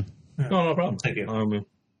appreciate it, man. no problem. Thank you. No,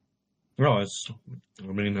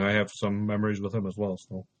 I have some memories with him as well.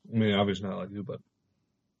 So I mean, obviously not like you, but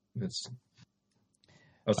it's.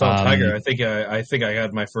 I was telling Tiger. I think I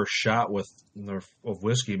had my first shot of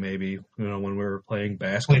whiskey. Maybe when we were playing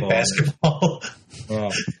basketball. Basketball.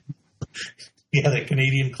 Oh. Yeah, the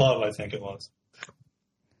Canadian club, I think it was.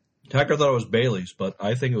 Tiger thought it was Bailey's, but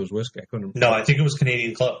I think it was whiskey. I couldn't. No, I think it was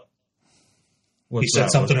Canadian club. What's He said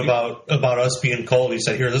that, something whiskey? about us being cold. He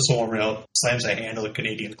said, "Here, this will warm me up." Slams a handle of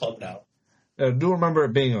Canadian club now. I do remember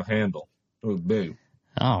it being a handle. It was big.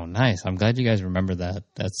 Oh, nice. I'm glad you guys remember that.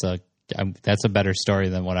 That's a better story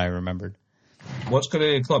than what I remembered. What's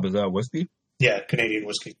Canadian Club? Is that whiskey? Yeah, Canadian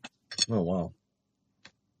whiskey. Oh wow.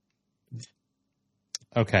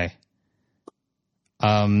 Okay.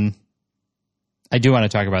 I do want to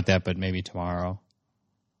talk about that, but maybe tomorrow.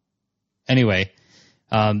 Anyway,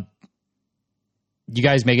 you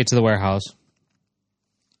guys make it to the warehouse,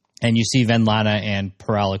 and you see Venlana and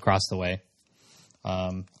Perel across the way.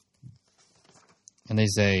 And they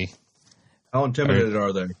say, How intimidated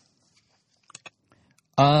are they?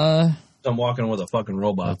 I'm walking with a fucking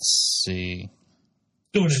robot. let's see.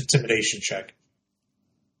 Do an intimidation check.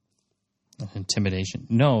 Intimidation.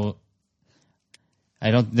 No,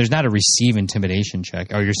 I don't. There's not a receive intimidation check.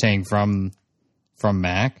 Oh, you're saying from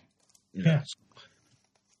Mac? Yeah.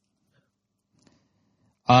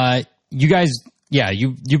 You guys, yeah,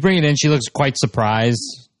 you bring it in. She looks quite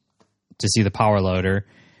surprised to see the power loader,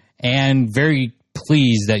 and very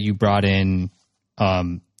pleased that you brought in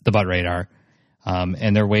the butt radar.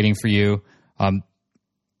 And they're waiting for you.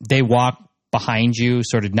 They walk behind you,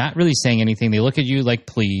 sort of not really saying anything. They look at you like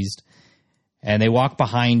pleased, and they walk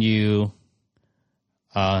behind you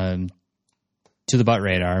to the butt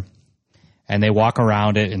radar, and they walk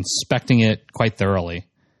around it, inspecting it quite thoroughly.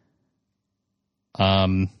 I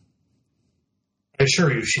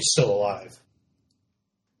assure you, she's still alive.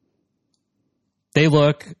 They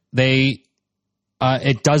look.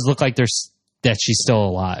 It does look like that she's still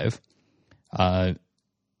alive.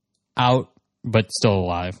 Out, but still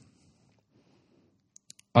alive.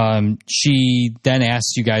 She then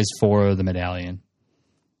asks you guys for the medallion.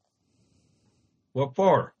 What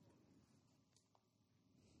for?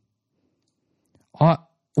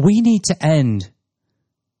 We need to end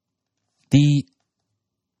the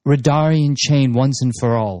Radarian chain once and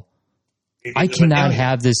for all. Maybe I the cannot medallion.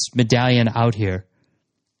 have this medallion out here.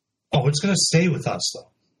 Oh, it's going to stay with us, though.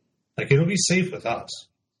 Like, it'll be safe with us.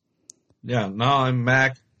 Yeah, now I'm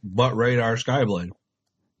Mack, butt radar, Skyblade.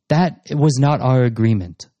 That was not our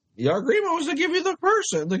agreement. Your agreement was to give you the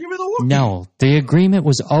person, to give you the Wookiee. No, the agreement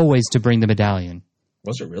was always to bring the medallion.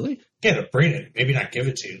 Was it really? Yeah, to bring it. Maybe not give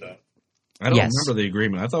it to you, though. I don't Yes. remember the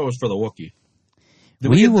agreement. I thought it was for the Wookiee. Did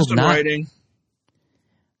We we get will this in not- writing?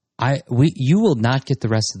 You will not get the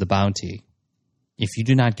rest of the bounty if you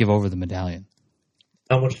do not give over the medallion.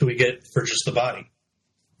 How much do we get for just the body?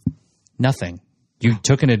 Nothing. You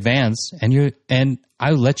took an advance, and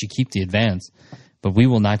I will let you keep the advance, but we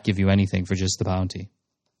will not give you anything for just the bounty.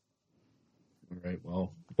 All right,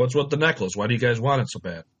 well, what's with the necklace? Why do you guys want it so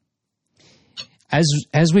bad?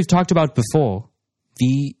 As we've talked about before,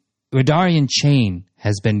 the Radarian chain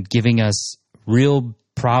has been giving us real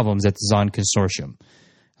problems at the Zon Consortium.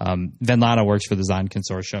 Venlana works for the Zon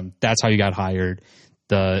Consortium. That's how you got hired.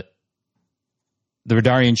 The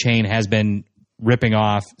Radarian chain has been ripping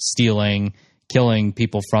off, stealing, killing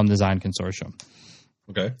people from the Zon Consortium.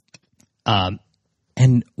 Okay.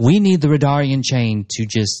 And we need the Radarian chain to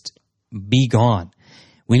just be gone.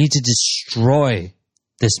 We need to destroy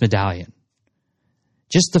this medallion.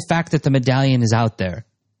 Just the fact that the medallion is out there,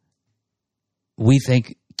 we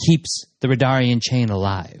think keeps the Radarian chain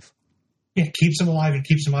alive. Yeah, keeps them alive and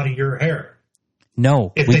keeps them out of your hair.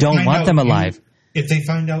 No, If we they don't find want out them you- alive. If they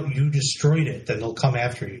find out you destroyed it, then they'll come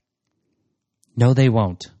after you. No, they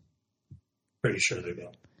won't. Pretty sure they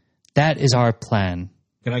will. That is our plan.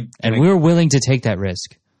 Can I? And we're willing to take that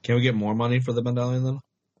risk. Can we get more money for the medallion then?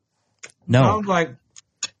 No. Sounds like,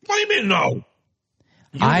 what do you mean no?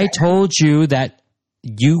 I told you that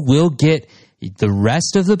you will get the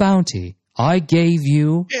rest of the bounty. I gave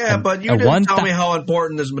you but you didn't tell me how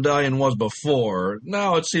important this medallion was before.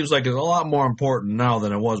 Now it seems like it's a lot more important now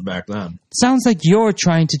than it was back then. Sounds like you're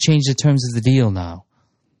trying to change the terms of the deal now.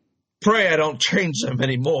 Pray I don't change them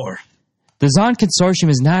anymore. The Zon Consortium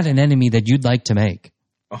is not an enemy that you'd like to make.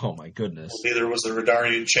 Oh my goodness. Well, neither was the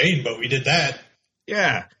Radarian chain, but we did that.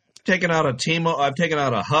 Yeah. Taken out a team. I've taken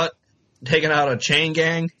out a hut. Taken out a chain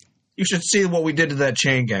gang. You should see what we did to that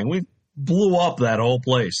chain gang. We blew up that whole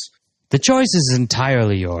place. The choice is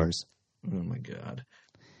entirely yours. Oh my God.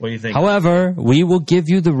 What do you think? However, we will give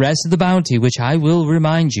you the rest of the bounty, which I will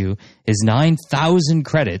remind you is 9,000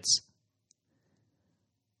 credits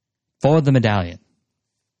for the medallion.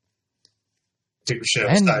 I think we should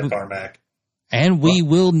have a sidebar, Mac. And we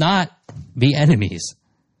will not be enemies.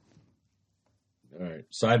 All right,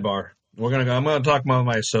 sidebar. I'm gonna talk about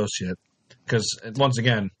my associate because once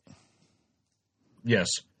again, yes.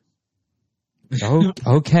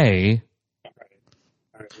 Okay. All right.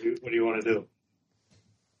 What do you want to do?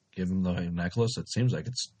 Give him the necklace. It seems like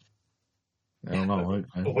it's. I don't know.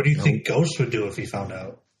 What do you think Ghost would do if he found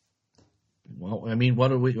out? Well, I mean,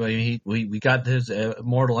 what do we got his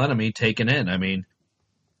mortal enemy taken in? I mean,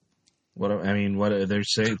 what they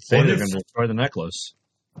say they're going to destroy the necklace.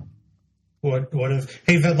 What if?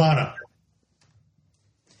 Hey, Venlana.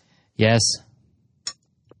 Yes.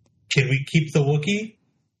 Can we keep the Wookiee?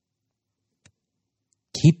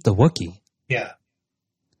 Keep the Wookiee? Yeah.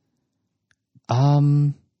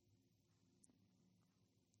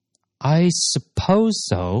 I suppose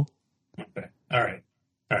so. Okay. All right.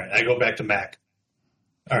 I go back to Mac.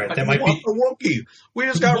 All right. That might be a Wookiee. We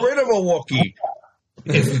just got rid of a Wookiee.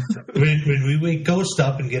 when we wake Ghost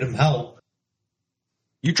up and get him help.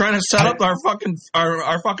 You trying to set up our fucking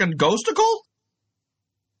ghosticle?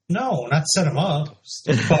 No, not set him up.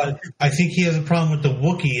 But I think he has a problem with the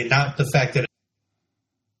Wookiee and not the fact that.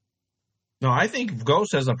 No, I think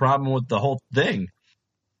Ghost has a problem with the whole thing.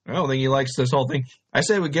 I don't think he likes this whole thing. I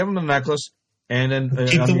say we give him the necklace and then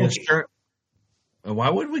keep the Wookiee. Why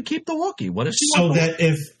would we keep the Wookiee? What is he so that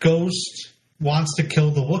if Ghost wants to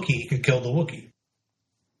kill the Wookiee, he can kill the Wookiee.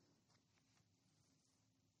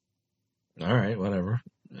 All right, whatever.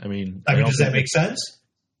 I mean, does that make sense?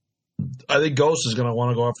 I think Ghost is going to want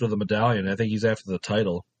to go after the medallion. I think he's after the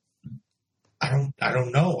title. I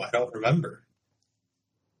don't know. I don't remember.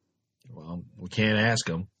 Well, we can't ask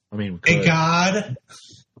him. I mean, hey, God.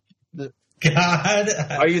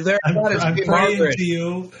 Are you there? I'm praying to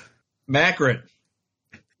you. Macrit.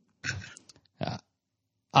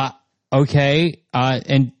 Okay.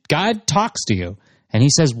 And God talks to you. And he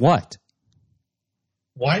says what?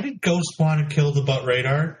 Why did Ghost want to kill the butt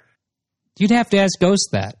radar? You'd have to ask Ghost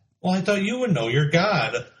that. Well, I thought you would know. You're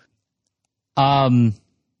God. Did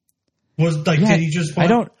he just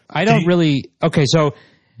want... I don't really... Okay, so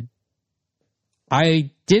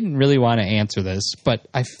I didn't really want to answer this, but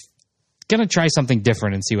I'm going to try something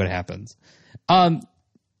different and see what happens.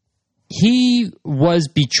 He was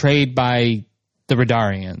betrayed by the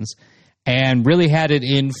Radarians and really had it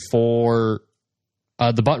in for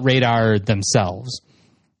the butt radar themselves.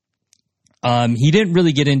 He didn't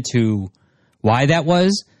really get into why that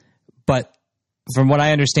was, but from what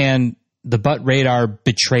I understand, the butt radar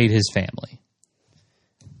betrayed his family.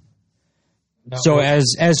 No. So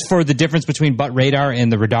as for the difference between butt radar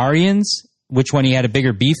and the Radarians, which one he had a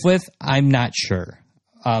bigger beef with, I'm not sure.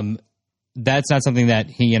 That's not something that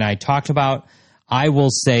he and I talked about. I will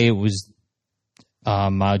say it was,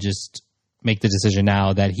 I'll just make the decision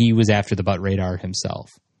now that he was after the butt radar himself.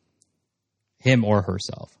 Him or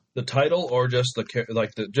herself. The title or just the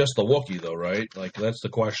Wookiee though, right? Like that's the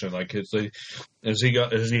question. Like, does he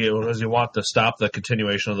want to stop the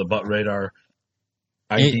continuation of the butt radar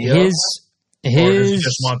idea? Or does he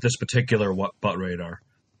just want this particular butt radar?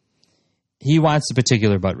 He wants the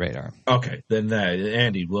particular butt radar. Okay, then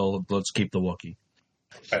Andy, let's keep the Wookiee.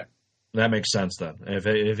 Okay, that makes sense then.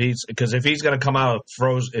 If he's going to come out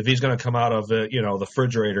of the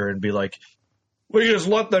refrigerator and be like, "We just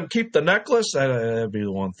let them keep the necklace," that'd be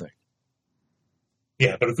the one thing.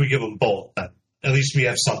 Yeah, but if we give them both, then at least we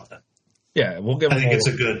have something. Yeah, we'll give. I think it's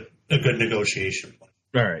a good negotiation point.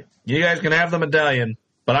 All right, you guys can have the medallion,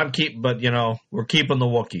 but we're keeping the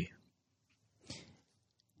Wookiee.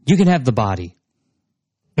 You can have the body.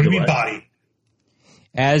 What do you mean body?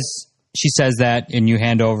 As she says that, and you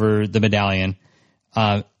hand over the medallion,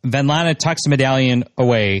 Venlana tucks the medallion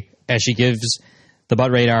away as she gives the butt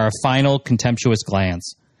radar a final contemptuous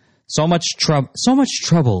glance. So much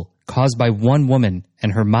trouble caused by one woman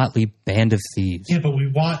and her motley band of thieves. Yeah, but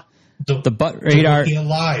we want The butt radar. to be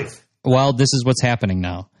alive. Well, this is what's happening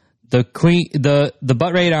now. The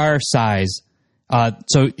butt radar size.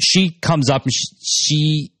 So she comes up and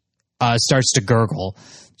she starts to gurgle.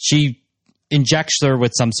 She injects her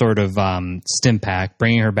with some sort of stim pack,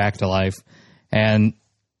 bringing her back to life, and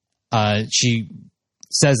she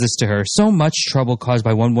says this to her: "So much trouble caused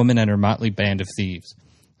by one woman and her motley band of thieves."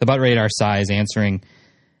 The butt radar sighs, answering,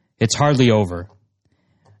 "It's hardly over."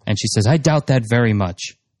 And she says, "I doubt that very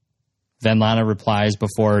much." Venlana replies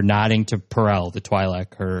before nodding to Perel, the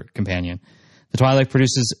Twil'ek, her companion. The Twil'ek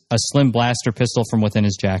produces a slim blaster pistol from within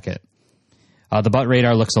his jacket. The butt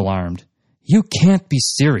radar looks alarmed. "You can't be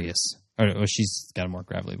serious." Or she's got a more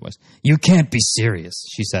gravelly voice. "You can't be serious,"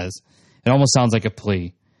 she says. It almost sounds like a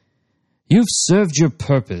plea. "You've served your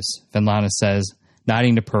purpose," Venlana says,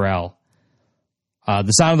 nodding to Perel.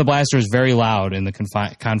 The sound of the blaster is very loud in the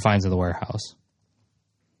confines of the warehouse.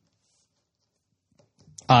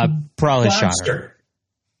 Perel has shot her.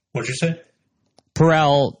 What'd you say?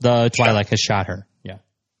 Perel, the Twil'ek, has shot her. Yeah.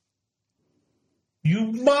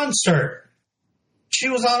 You monster! She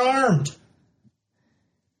was unarmed.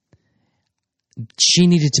 She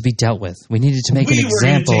needed to be dealt with. We needed to make an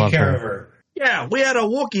example of her. Yeah, we had a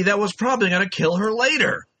Wookiee that was probably going to kill her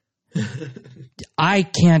later. I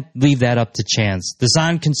can't leave that up to chance. The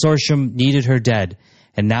Zahn Consortium needed her dead,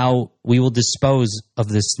 and now we will dispose of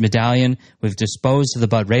this medallion. We've disposed of the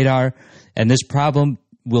butt radar, and this problem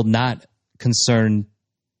will not concern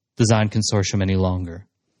the Zahn Consortium any longer.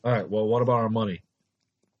 All right, well, what about our money?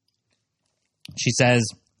 She says,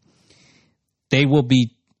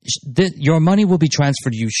 your money will be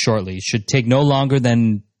transferred to you shortly. It should take no longer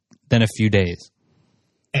than a few days.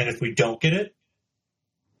 And if we don't get it?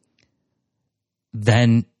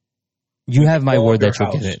 Then you have my word that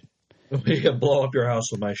you'll get it. We can blow up your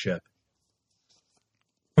house with my ship.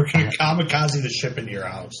 We're going to kamikaze the ship into your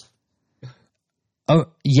house. Oh,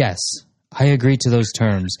 yes. I agree to those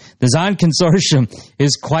terms. The Zahn Consortium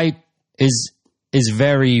is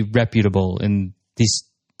very reputable in these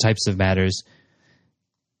types of matters.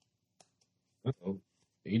 Uh-oh.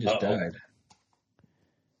 He just died.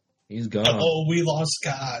 He's gone. Oh, we lost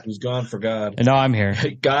God. He's gone for God. No, I'm here.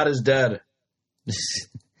 God is dead.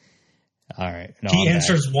 All right. No, he I'm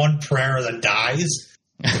answers one prayer and then dies.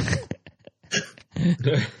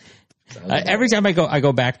 Every time I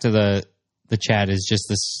go back to the chat is just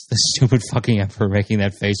this stupid fucking emperor making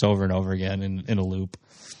that face over and over again in a loop.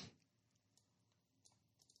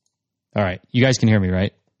 All right. You guys can hear me,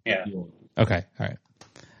 right? Yeah. Okay. All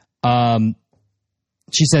right.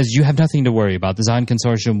 She says, you have nothing to worry about. The Zahn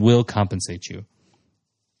Consortium will compensate you.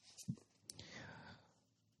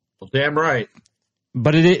 Well, damn right.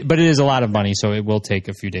 But it is a lot of money, so it will take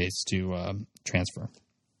a few days to transfer.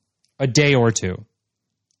 A day or two.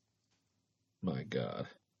 My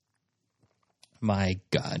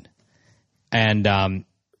God. And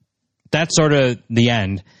that's sort of the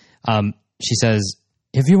end. She says,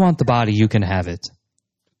 if you want the body, you can have it.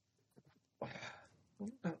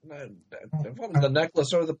 The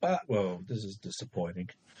necklace or the butt? Whoa, this is disappointing.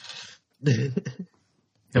 Am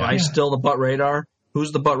I still the butt radar?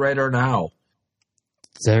 Who's the butt radar now?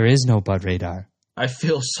 There is no butt radar. I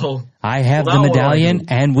feel so... I have the medallion,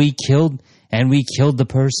 and we killed the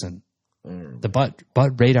person. The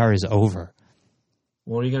butt radar is over.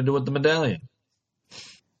 What are you going to do with the medallion?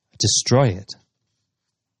 Destroy it.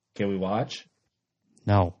 Can we watch?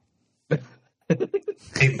 No.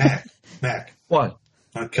 Hey, Mac. What?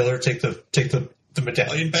 Kill her, take the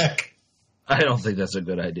medallion back. I don't think that's a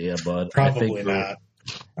good idea, bud. Probably not.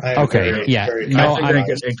 Okay, yeah. No, I think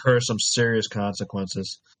it could incur some serious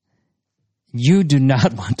consequences. You do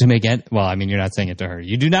not want to make well, I mean, you're not saying it to her.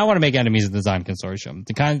 You do not want to make enemies of the Zahn Consortium.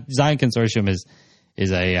 The Zahn Consortium is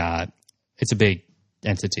it's a big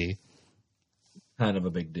entity. Kind of a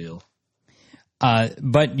big deal.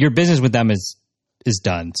 But your business with them is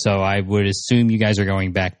done. So I would assume you guys are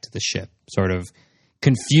going back to the ship, sort of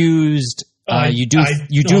confused. You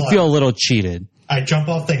do feel a little cheated. I jump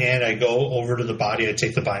off the hand. I go over to the body. I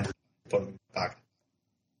take the binder, put them in my pocket.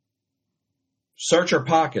 Search your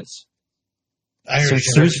pockets. I already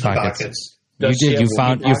searched the pockets. You did. You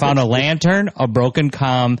found a lantern, a broken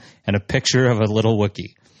comm, and a picture of a little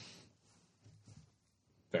Wookiee.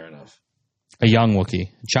 Fair enough. A young Wookiee,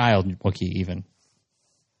 a child Wookiee, even.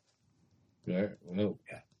 Yeah.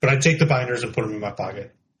 But I take the binders and put them in my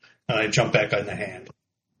pocket, and I jump back on the hand.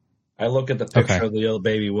 I look at the picture of the little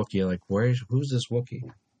baby Wookiee, like, who's this Wookiee?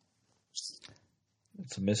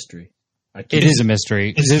 It's a mystery. It is a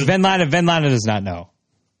mystery. Venlana does not know.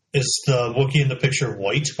 Is the Wookiee in the picture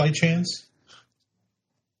white by chance?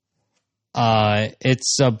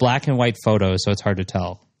 It's a black and white photo, so it's hard to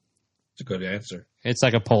tell. It's a good answer. It's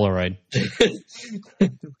like a Polaroid.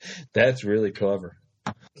 That's really clever.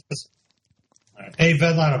 Right. Hey,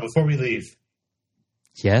 Venlana, before we leave,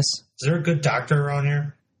 Yes? is there a good doctor around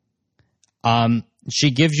here?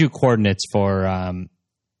 She gives you coordinates for a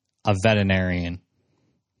veterinarian.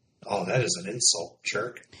 Oh, that is an insult,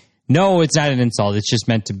 jerk. No, it's not an insult. It's just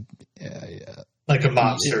meant to... Like a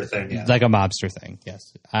mobster thing, yeah. Like a mobster thing,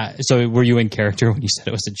 yes. So were you in character when you said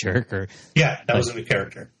it was a jerk? Or Yeah, that was in the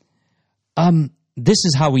character. This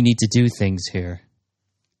is how we need to do things here.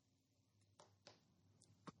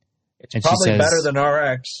 It's probably better than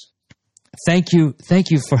RX. Thank you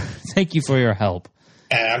for your help.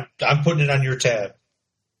 And I'm putting it on your tab.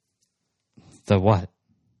 The what?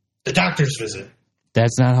 The doctor's visit.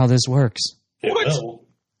 That's not how this works. What? No,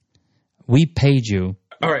 We paid you.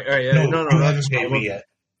 All right. you No. haven't paid me yet.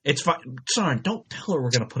 It's fine. Sorry, don't tell her we're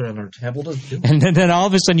going to put it on our tab. We'll just do it. And then all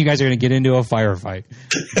of a sudden you guys are going to get into a firefight.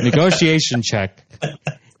 Negotiation check.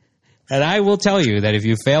 And I will tell you that if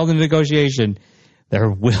you fail the negotiation, there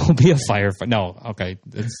will be a firefight. No, okay.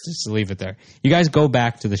 Let's just leave it there. You guys go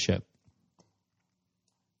back to the ship.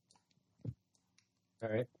 All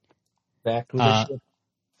right. Back to the ship.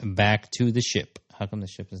 Back to the ship. How come the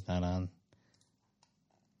ship is not on?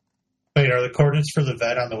 Wait, are the coordinates for the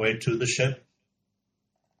vet on the way to the ship?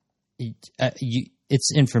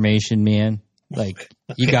 It's information, man. Like,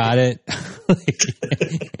 you got it. I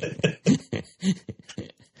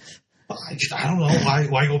don't know.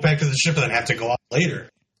 Why go back to the ship and then have to go out later?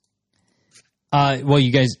 Well,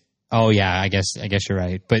 you guys. Oh, yeah. I guess you're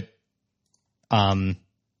right. But, yeah,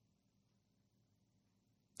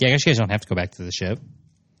 I guess you guys don't have to go back to the ship.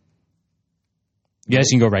 You guys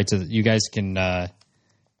can go right to. You guys can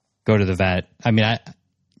go to the vet. I mean,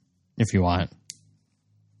 if you want.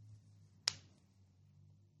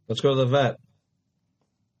 Let's go to the vet.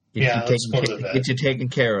 Let's go to the vet. Get you taken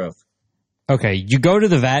care of. Okay, you go to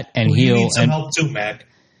the vet and heal. You need some help too, Mac.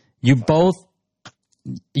 You both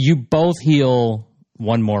heal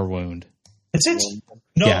one more wound. That's it.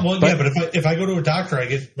 No, Yeah, but if I go to a doctor, I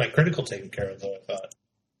get my critical taken care of. Though I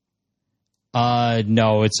thought.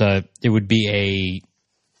 No, it would be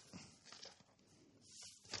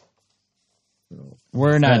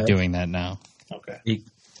we're not doing that now. Okay.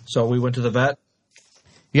 So we went to the vet.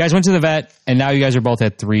 You guys went to the vet, and now you guys are both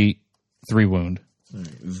at three wound. Right.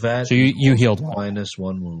 Vet. So you healed one. Minus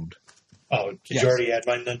one wound. Oh, did you already add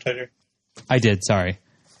mine then, Tighter? I did. Sorry,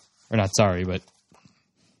 or not sorry, but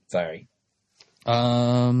Sorry.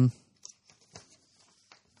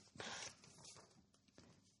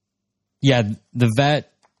 Yeah, the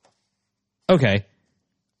vet. Okay,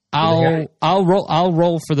 I'll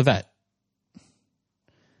roll for the vet.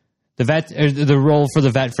 The roll for the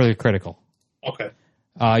vet for the critical. Okay.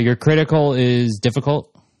 Your critical is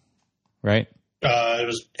difficult, right? It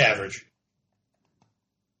was average.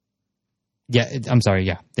 Yeah, I'm sorry.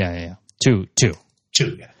 Yeah. Two. 2,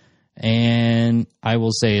 yeah. And I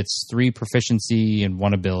will say it's 3 proficiency and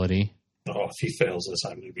 1 ability. Oh, if he fails this,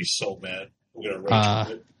 I'm going to be so mad. I'm going to rage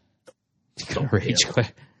quit. Rage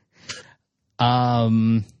quit.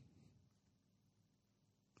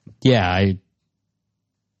 Yeah,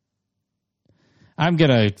 I'm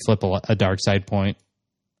going to flip a dark side point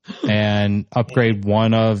and upgrade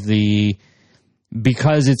one of the,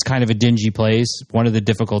 because it's kind of a dingy place, one of the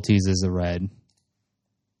difficulties is the red.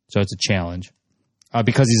 So it's a challenge.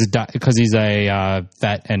 Because he's a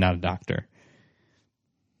vet and not a doctor.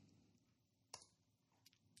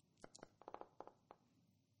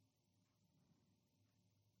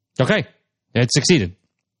 Okay, it succeeded,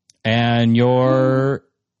 and your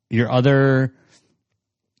other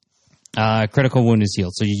critical wound is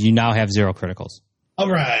healed, so you now have 0 criticals. All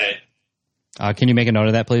right. Can you make a note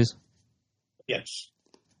of that, please? Yes.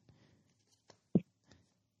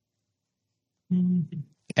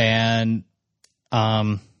 And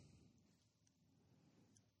that's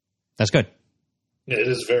good. It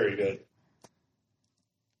is very good.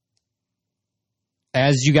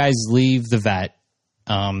 As you guys leave the vet,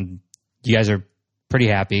 you guys are pretty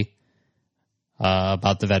happy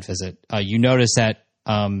about the vet visit. You notice that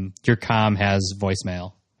your comm has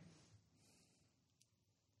voicemail.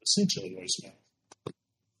 Essentially voicemail.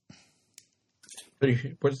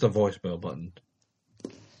 Where's the voicemail button?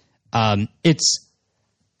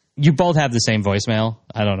 You both have the same voicemail.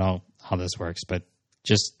 I don't know how this works, but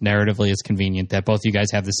just narratively it's convenient that both you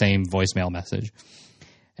guys have the same voicemail message.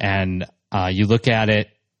 And you look at it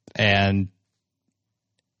and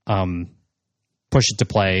push it to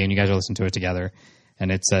play, and you guys are listening to it together.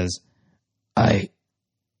 And it says, this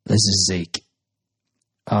is Zeke.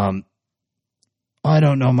 I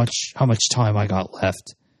don't know how much time I got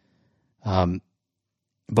left. But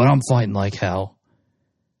I'm fighting like hell.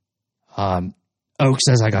 Oak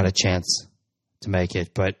says I got a chance to make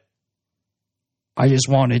it, but I just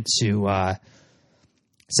wanted to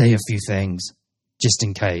say a few things just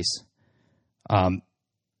in case.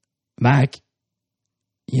 Mac,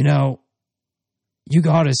 you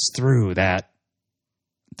got us through the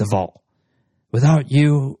vault. Without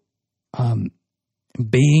you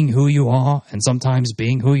being who you are and sometimes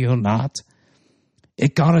being who you're not,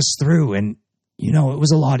 it got us through, and it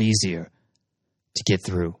was a lot easier to get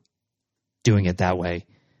through doing it that way.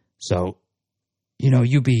 So,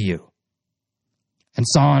 you be you. And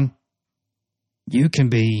Sarn, you can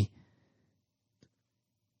be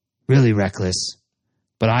really reckless,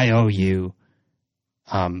 but I owe you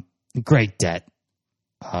great debt.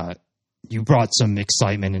 You brought some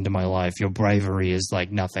excitement into my life. Your bravery is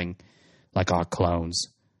like nothing like our clones.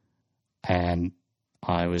 And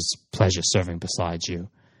it was a pleasure serving beside you.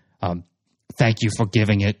 Thank you for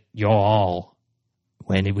giving it your all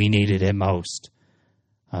when we needed it most.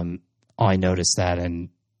 I noticed that, and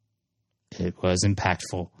it was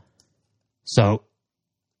impactful. So,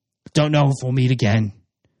 don't know if we'll meet again,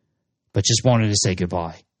 but just wanted to say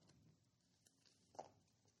goodbye.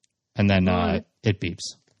 And then it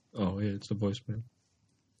beeps. Oh, yeah, it's the voicemail.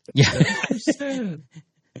 Yeah. That's so sad.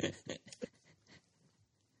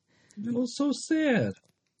 It was so sad.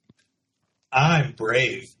 I'm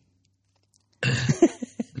brave.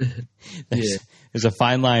 There's a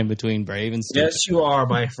fine line between brave and stupid. Yes, you are,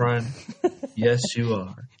 my friend. Yes, you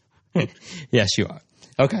are. Yes, you are.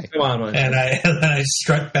 Okay. Come on, man. And I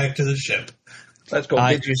strut back to the ship. Let's go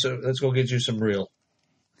get you some. Let's go get you some real.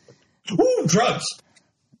 Ooh, drugs.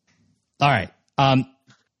 All right.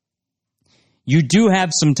 You do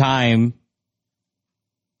have some time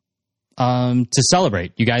to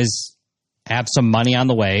celebrate. You guys have some money on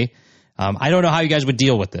the way. I don't know how you guys would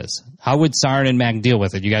deal with this. How would Sarn and Mack deal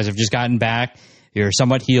with it? You guys have just gotten back. You're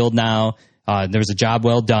somewhat healed now. There was a job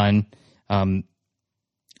well done.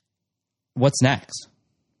 What's next?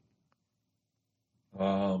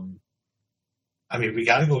 I mean, we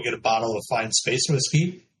got to go get a bottle of fine space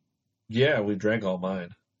whiskey. Yeah, we drank all mine.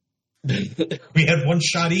 We had one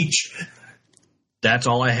shot each. That's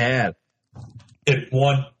all I had. In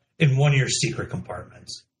one of your secret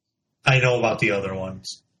compartments. I know about the other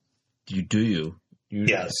ones. You?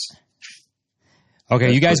 Yes.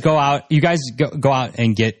 Okay, you guys go out. You guys go out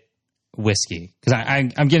and get whiskey, because I'm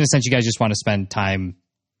getting a sense you guys just want to spend time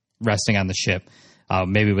resting on the ship,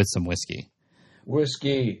 maybe with some whiskey.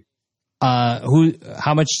 Whiskey.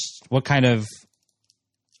 How much? What kind of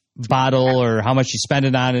bottle, or how much you spend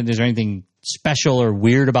it on it? Is there anything special or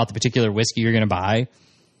weird about the particular whiskey you're going to buy?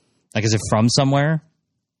 Like, is it from somewhere?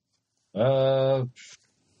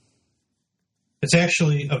 It's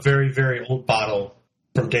actually a very, very old bottle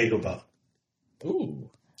from Dagobah. Ooh.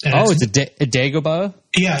 And it's a Dagobah?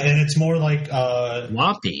 Yeah, and it's more like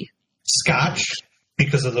Wappy. Scotch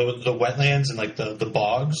because of the wetlands and like the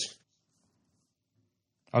bogs.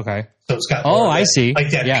 Okay. So it's got I see. Like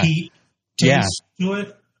that peat taste to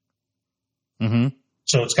it. Mm-hmm.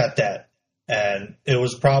 So it's got that. And it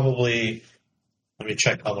was probably, let me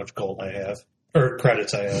check how much gold I have. Or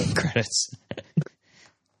credits I have. Credits.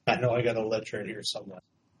 I know I got a ledger in here somewhere.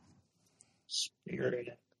 Spirit.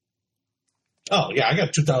 Oh, yeah, I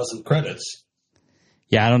got 2,000 credits.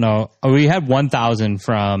 Yeah, I don't know. We had 1,000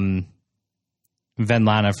 from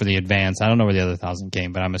Venlana for the advance. I don't know where the other 1,000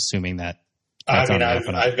 came, but I'm assuming that. I've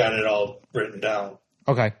got it all written down.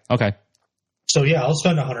 Okay. So, yeah, I'll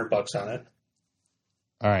spend $100 on it.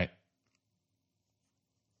 All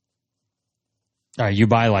right, you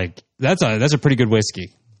buy that's a pretty good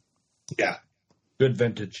whiskey. Yeah. Good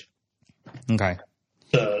vintage. Okay.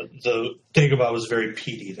 The Dagobah was very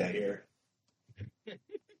peaty that year.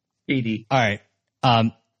 Peaty. All right.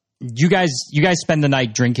 You guys spend the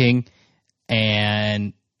night drinking,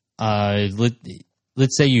 and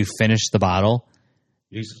let's say you finish the bottle.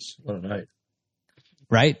 Jesus, what a night!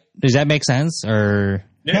 Right? Does that make sense? Or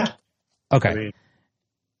yeah. Okay.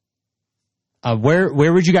 I mean,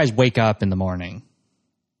 where would you guys wake up in the morning?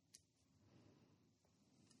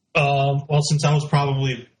 Well, since I was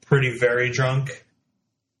probably very drunk,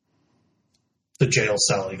 the jail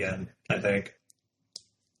cell again, I think.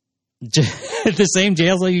 The same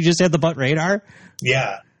jail cell you just had the butt radar?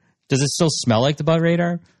 Yeah. Does it still smell like the butt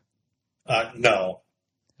radar? No.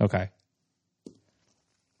 Okay.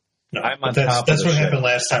 No, I'm on that's, top of that's the what ship. happened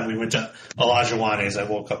last time we went to Olajuwane's. I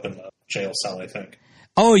woke up in the jail cell, I think.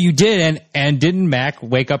 Oh, you did, and didn't Mac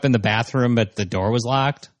wake up in the bathroom but the door was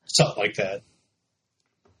locked? Something like that.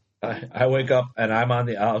 I wake up and I'm on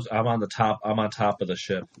top of the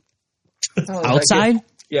ship. Outside?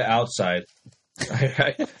 Yeah, outside.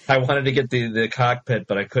 I wanted to get the cockpit,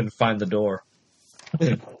 but I couldn't find the door.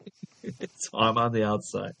 So I'm on the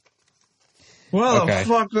outside. Well, the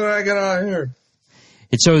fuck did I get out of here?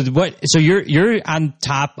 So what? So you're on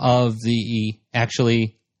top of the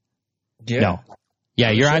actually. Yeah. No.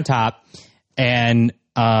 Yeah, you're on top, and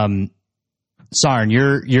Sarn,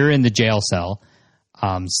 you're in the jail cell,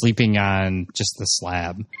 sleeping on just the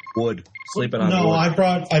slab. Wood. Sleeping on wood. No, I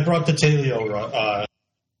brought the Talio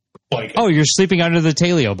blanket. Oh, you're sleeping under the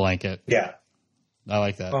Talio blanket. Yeah. I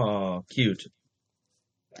like that. Oh, cute.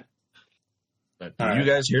 Did All you right.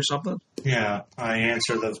 guys hear something? Yeah, I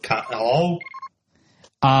answer the hello.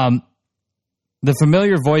 The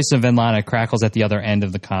familiar voice of Venlana crackles at the other end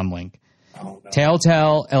of the comlink. Oh, no.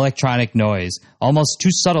 Telltale electronic noise, almost too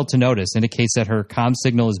subtle to notice, indicates that her comm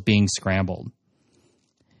signal is being scrambled.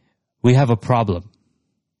 We have a problem,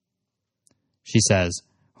 she says,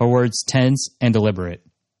 her words tense and deliberate.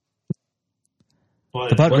 What,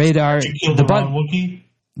 The butt radar, did you kill the wrong Wookiee?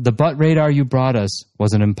 the butt radar you brought us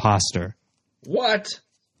was an imposter. What?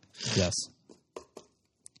 Yes.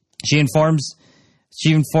 She informs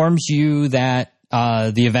you that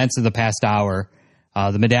the events of the past hour,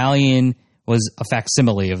 the medallion was a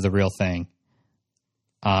facsimile of the real thing.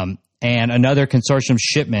 And another consortium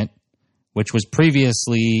shipment, which was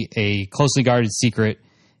previously a closely guarded secret,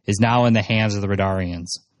 is now in the hands of the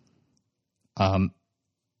Radarians.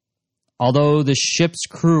 Although the ship's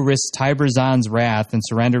crew risked Tiberzon's wrath and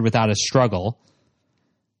surrendered without a struggle,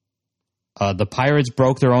 the pirates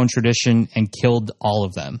broke their own tradition and killed all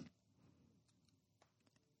of them.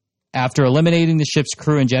 After eliminating the ship's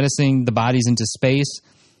crew and jettisoning the bodies into space,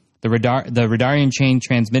 the Radarian chain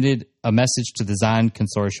transmitted a message to the Zon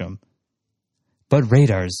consortium. But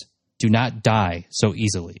radars do not die so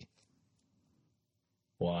easily.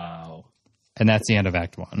 Wow. And that's the end of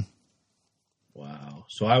Act 1. Wow.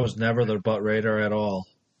 So I was never the butt radar at all.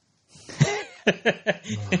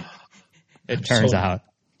 It turns out.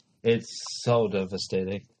 It's so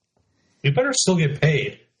devastating. You better still get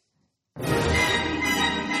paid.